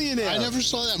Slumdog Millionaire? I never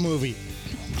saw that movie.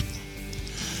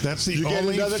 That's the You get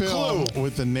only another film clue.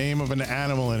 with the name of an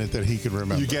animal in it that he could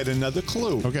remember. You get another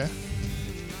clue. Okay.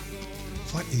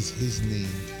 What is his name?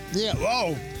 Yeah.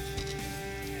 Whoa.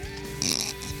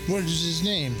 What is his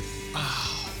name?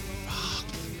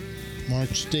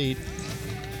 March date.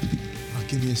 Oh,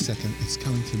 give me a second. It's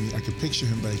coming to me. I can picture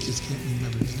him, but I just can't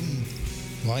remember his name.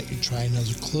 Why don't you try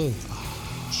another clue?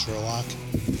 Sherlock.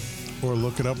 Or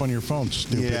look it up on your phone,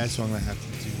 stupid. Yeah, that's what I'm going to have to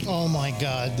do. Oh my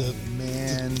God, the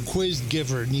Man. quiz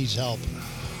giver needs help.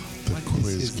 The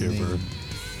quiz giver.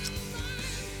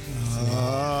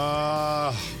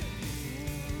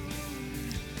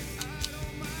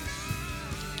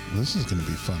 This is going to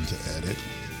be fun to edit.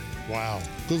 Wow.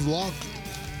 Good luck.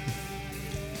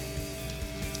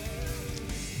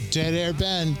 Dead Air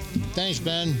Ben. Thanks,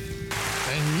 Ben.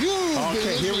 And you.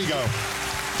 Okay, here we go.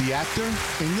 The actor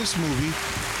in this movie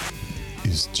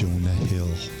is Jonah Hill.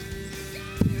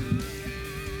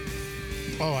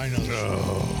 Oh, I know this.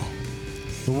 Oh.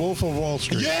 The Wolf of Wall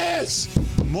Street. Yes!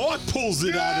 Mark pulls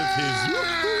it out of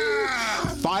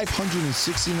his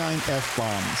 569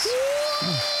 F-bombs.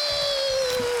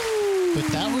 But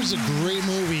that was a great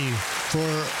movie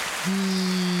for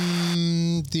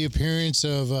the appearance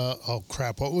of, oh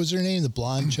crap, what was her name? The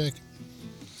blonde chick?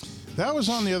 That was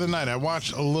on the other night. I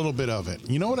watched a little bit of it.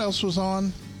 You know what else was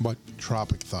on? What?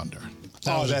 Tropic Thunder.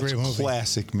 That was a that's great movie.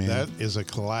 classic, man. That is a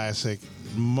classic.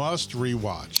 Must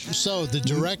rewatch. So the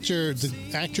director, the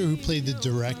actor who played the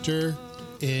director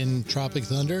in Tropic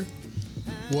Thunder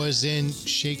was in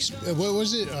Shakespeare. What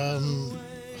was it? Oh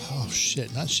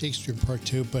shit, not Shakespeare Part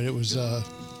 2, but it was the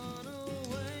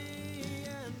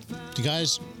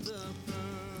guy's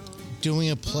doing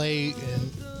a play and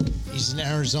he's in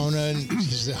Arizona and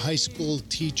he's a high school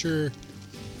teacher.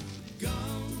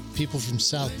 People from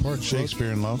South Park.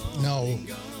 Shakespeare in Love? No.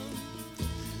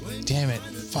 Damn it.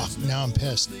 Fuck, now I'm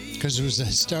pissed. Because it was a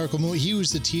hysterical movie. He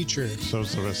was the teacher. So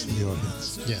is the rest of the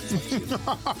audience. Yeah,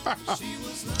 fuck you.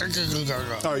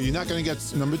 All right, you're not going to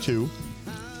get number 2.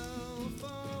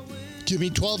 Give me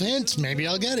 12 hints. Maybe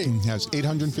I'll get it. It has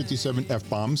 857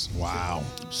 F-bombs. Wow.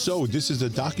 So this is a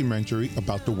documentary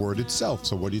about the word itself.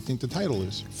 So what do you think the title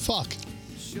is? Fuck.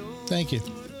 Thank you.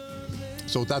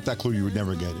 So without that clue, you would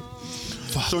never get it.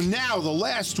 Fuck. So now the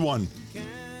last one.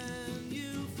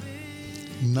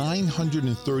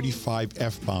 935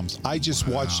 F-bombs. I just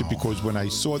watched it because when I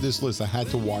saw this list, I had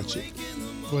to watch it.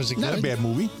 Was it Not good? a bad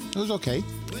movie. It was okay.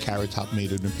 Carrot Top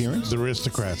made an appearance. The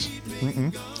Aristocrats.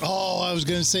 Oh, I was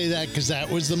going to say that because that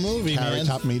was the movie, Carrot man.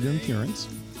 Top made an appearance.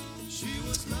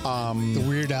 The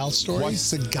Weird Al story.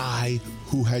 What's the guy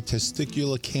who had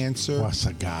testicular cancer? What's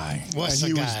a guy? What's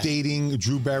and the he guy? was dating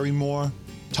Drew Barrymore?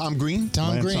 Tom Green? Tom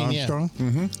Lance Green,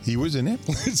 Armstrong? He was in it.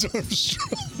 Lance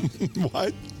Armstrong.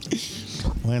 What?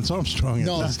 Lance Armstrong.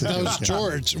 No, that was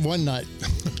George. One nut.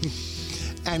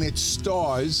 And it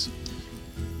stars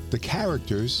the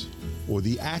characters or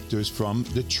the actors from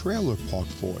the Trailer Park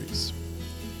Boys.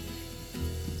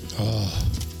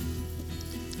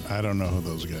 I don't know who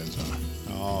those guys are.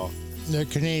 Oh. They're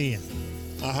Canadian.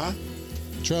 Uh-huh.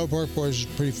 Trailer Park Boys is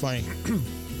pretty funny.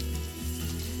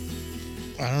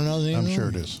 I don't know the I'm name. sure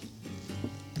it is.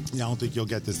 Yeah, I don't think you'll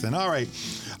get this then. All right.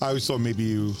 I always thought maybe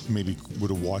you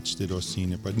would have watched it or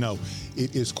seen it, but no.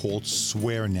 It is called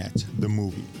SwearNet, the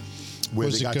movie, where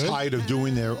Was they it got good? tired of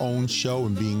doing their own show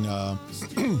and being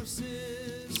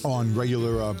on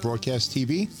regular broadcast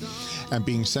TV and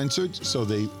being censored, so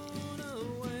they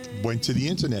went to the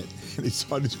internet and they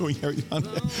started doing everything on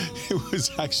there. It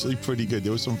was actually pretty good.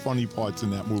 There were some funny parts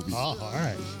in that movie, Oh, all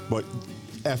right. but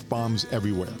F-bombs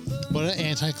everywhere. What an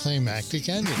anticlimactic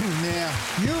ending. Yeah.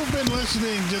 You've been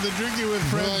listening to the Drinking with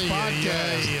Friends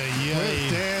podcast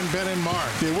with Dan, Ben, and Mark.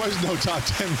 There was no top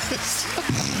 10 list.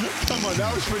 Come on,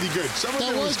 that was pretty good. Some of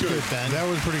That it was good, Ben. That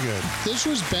was pretty good. This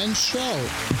was Ben's show.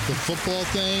 The football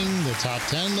thing, the top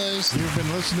 10 list, You've been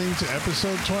listening to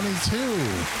episode 22.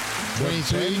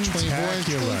 23, 24, and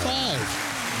Bentacular.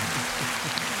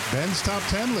 25. Ben's top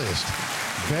 10 list.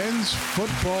 Ben's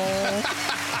football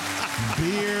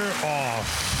beer off.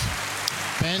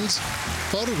 Ben's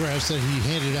photographs that he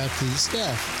handed out to the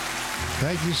staff.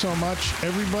 Thank you so much,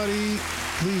 everybody.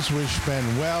 Please wish Ben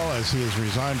well as he has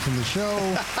resigned from the show.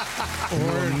 Or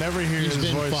we'll never hear he's his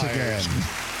been voice fired. again.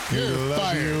 We You're love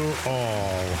fired. you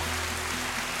all.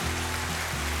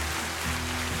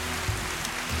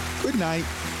 Good night.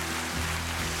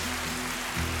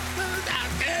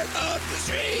 Out there on the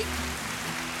street.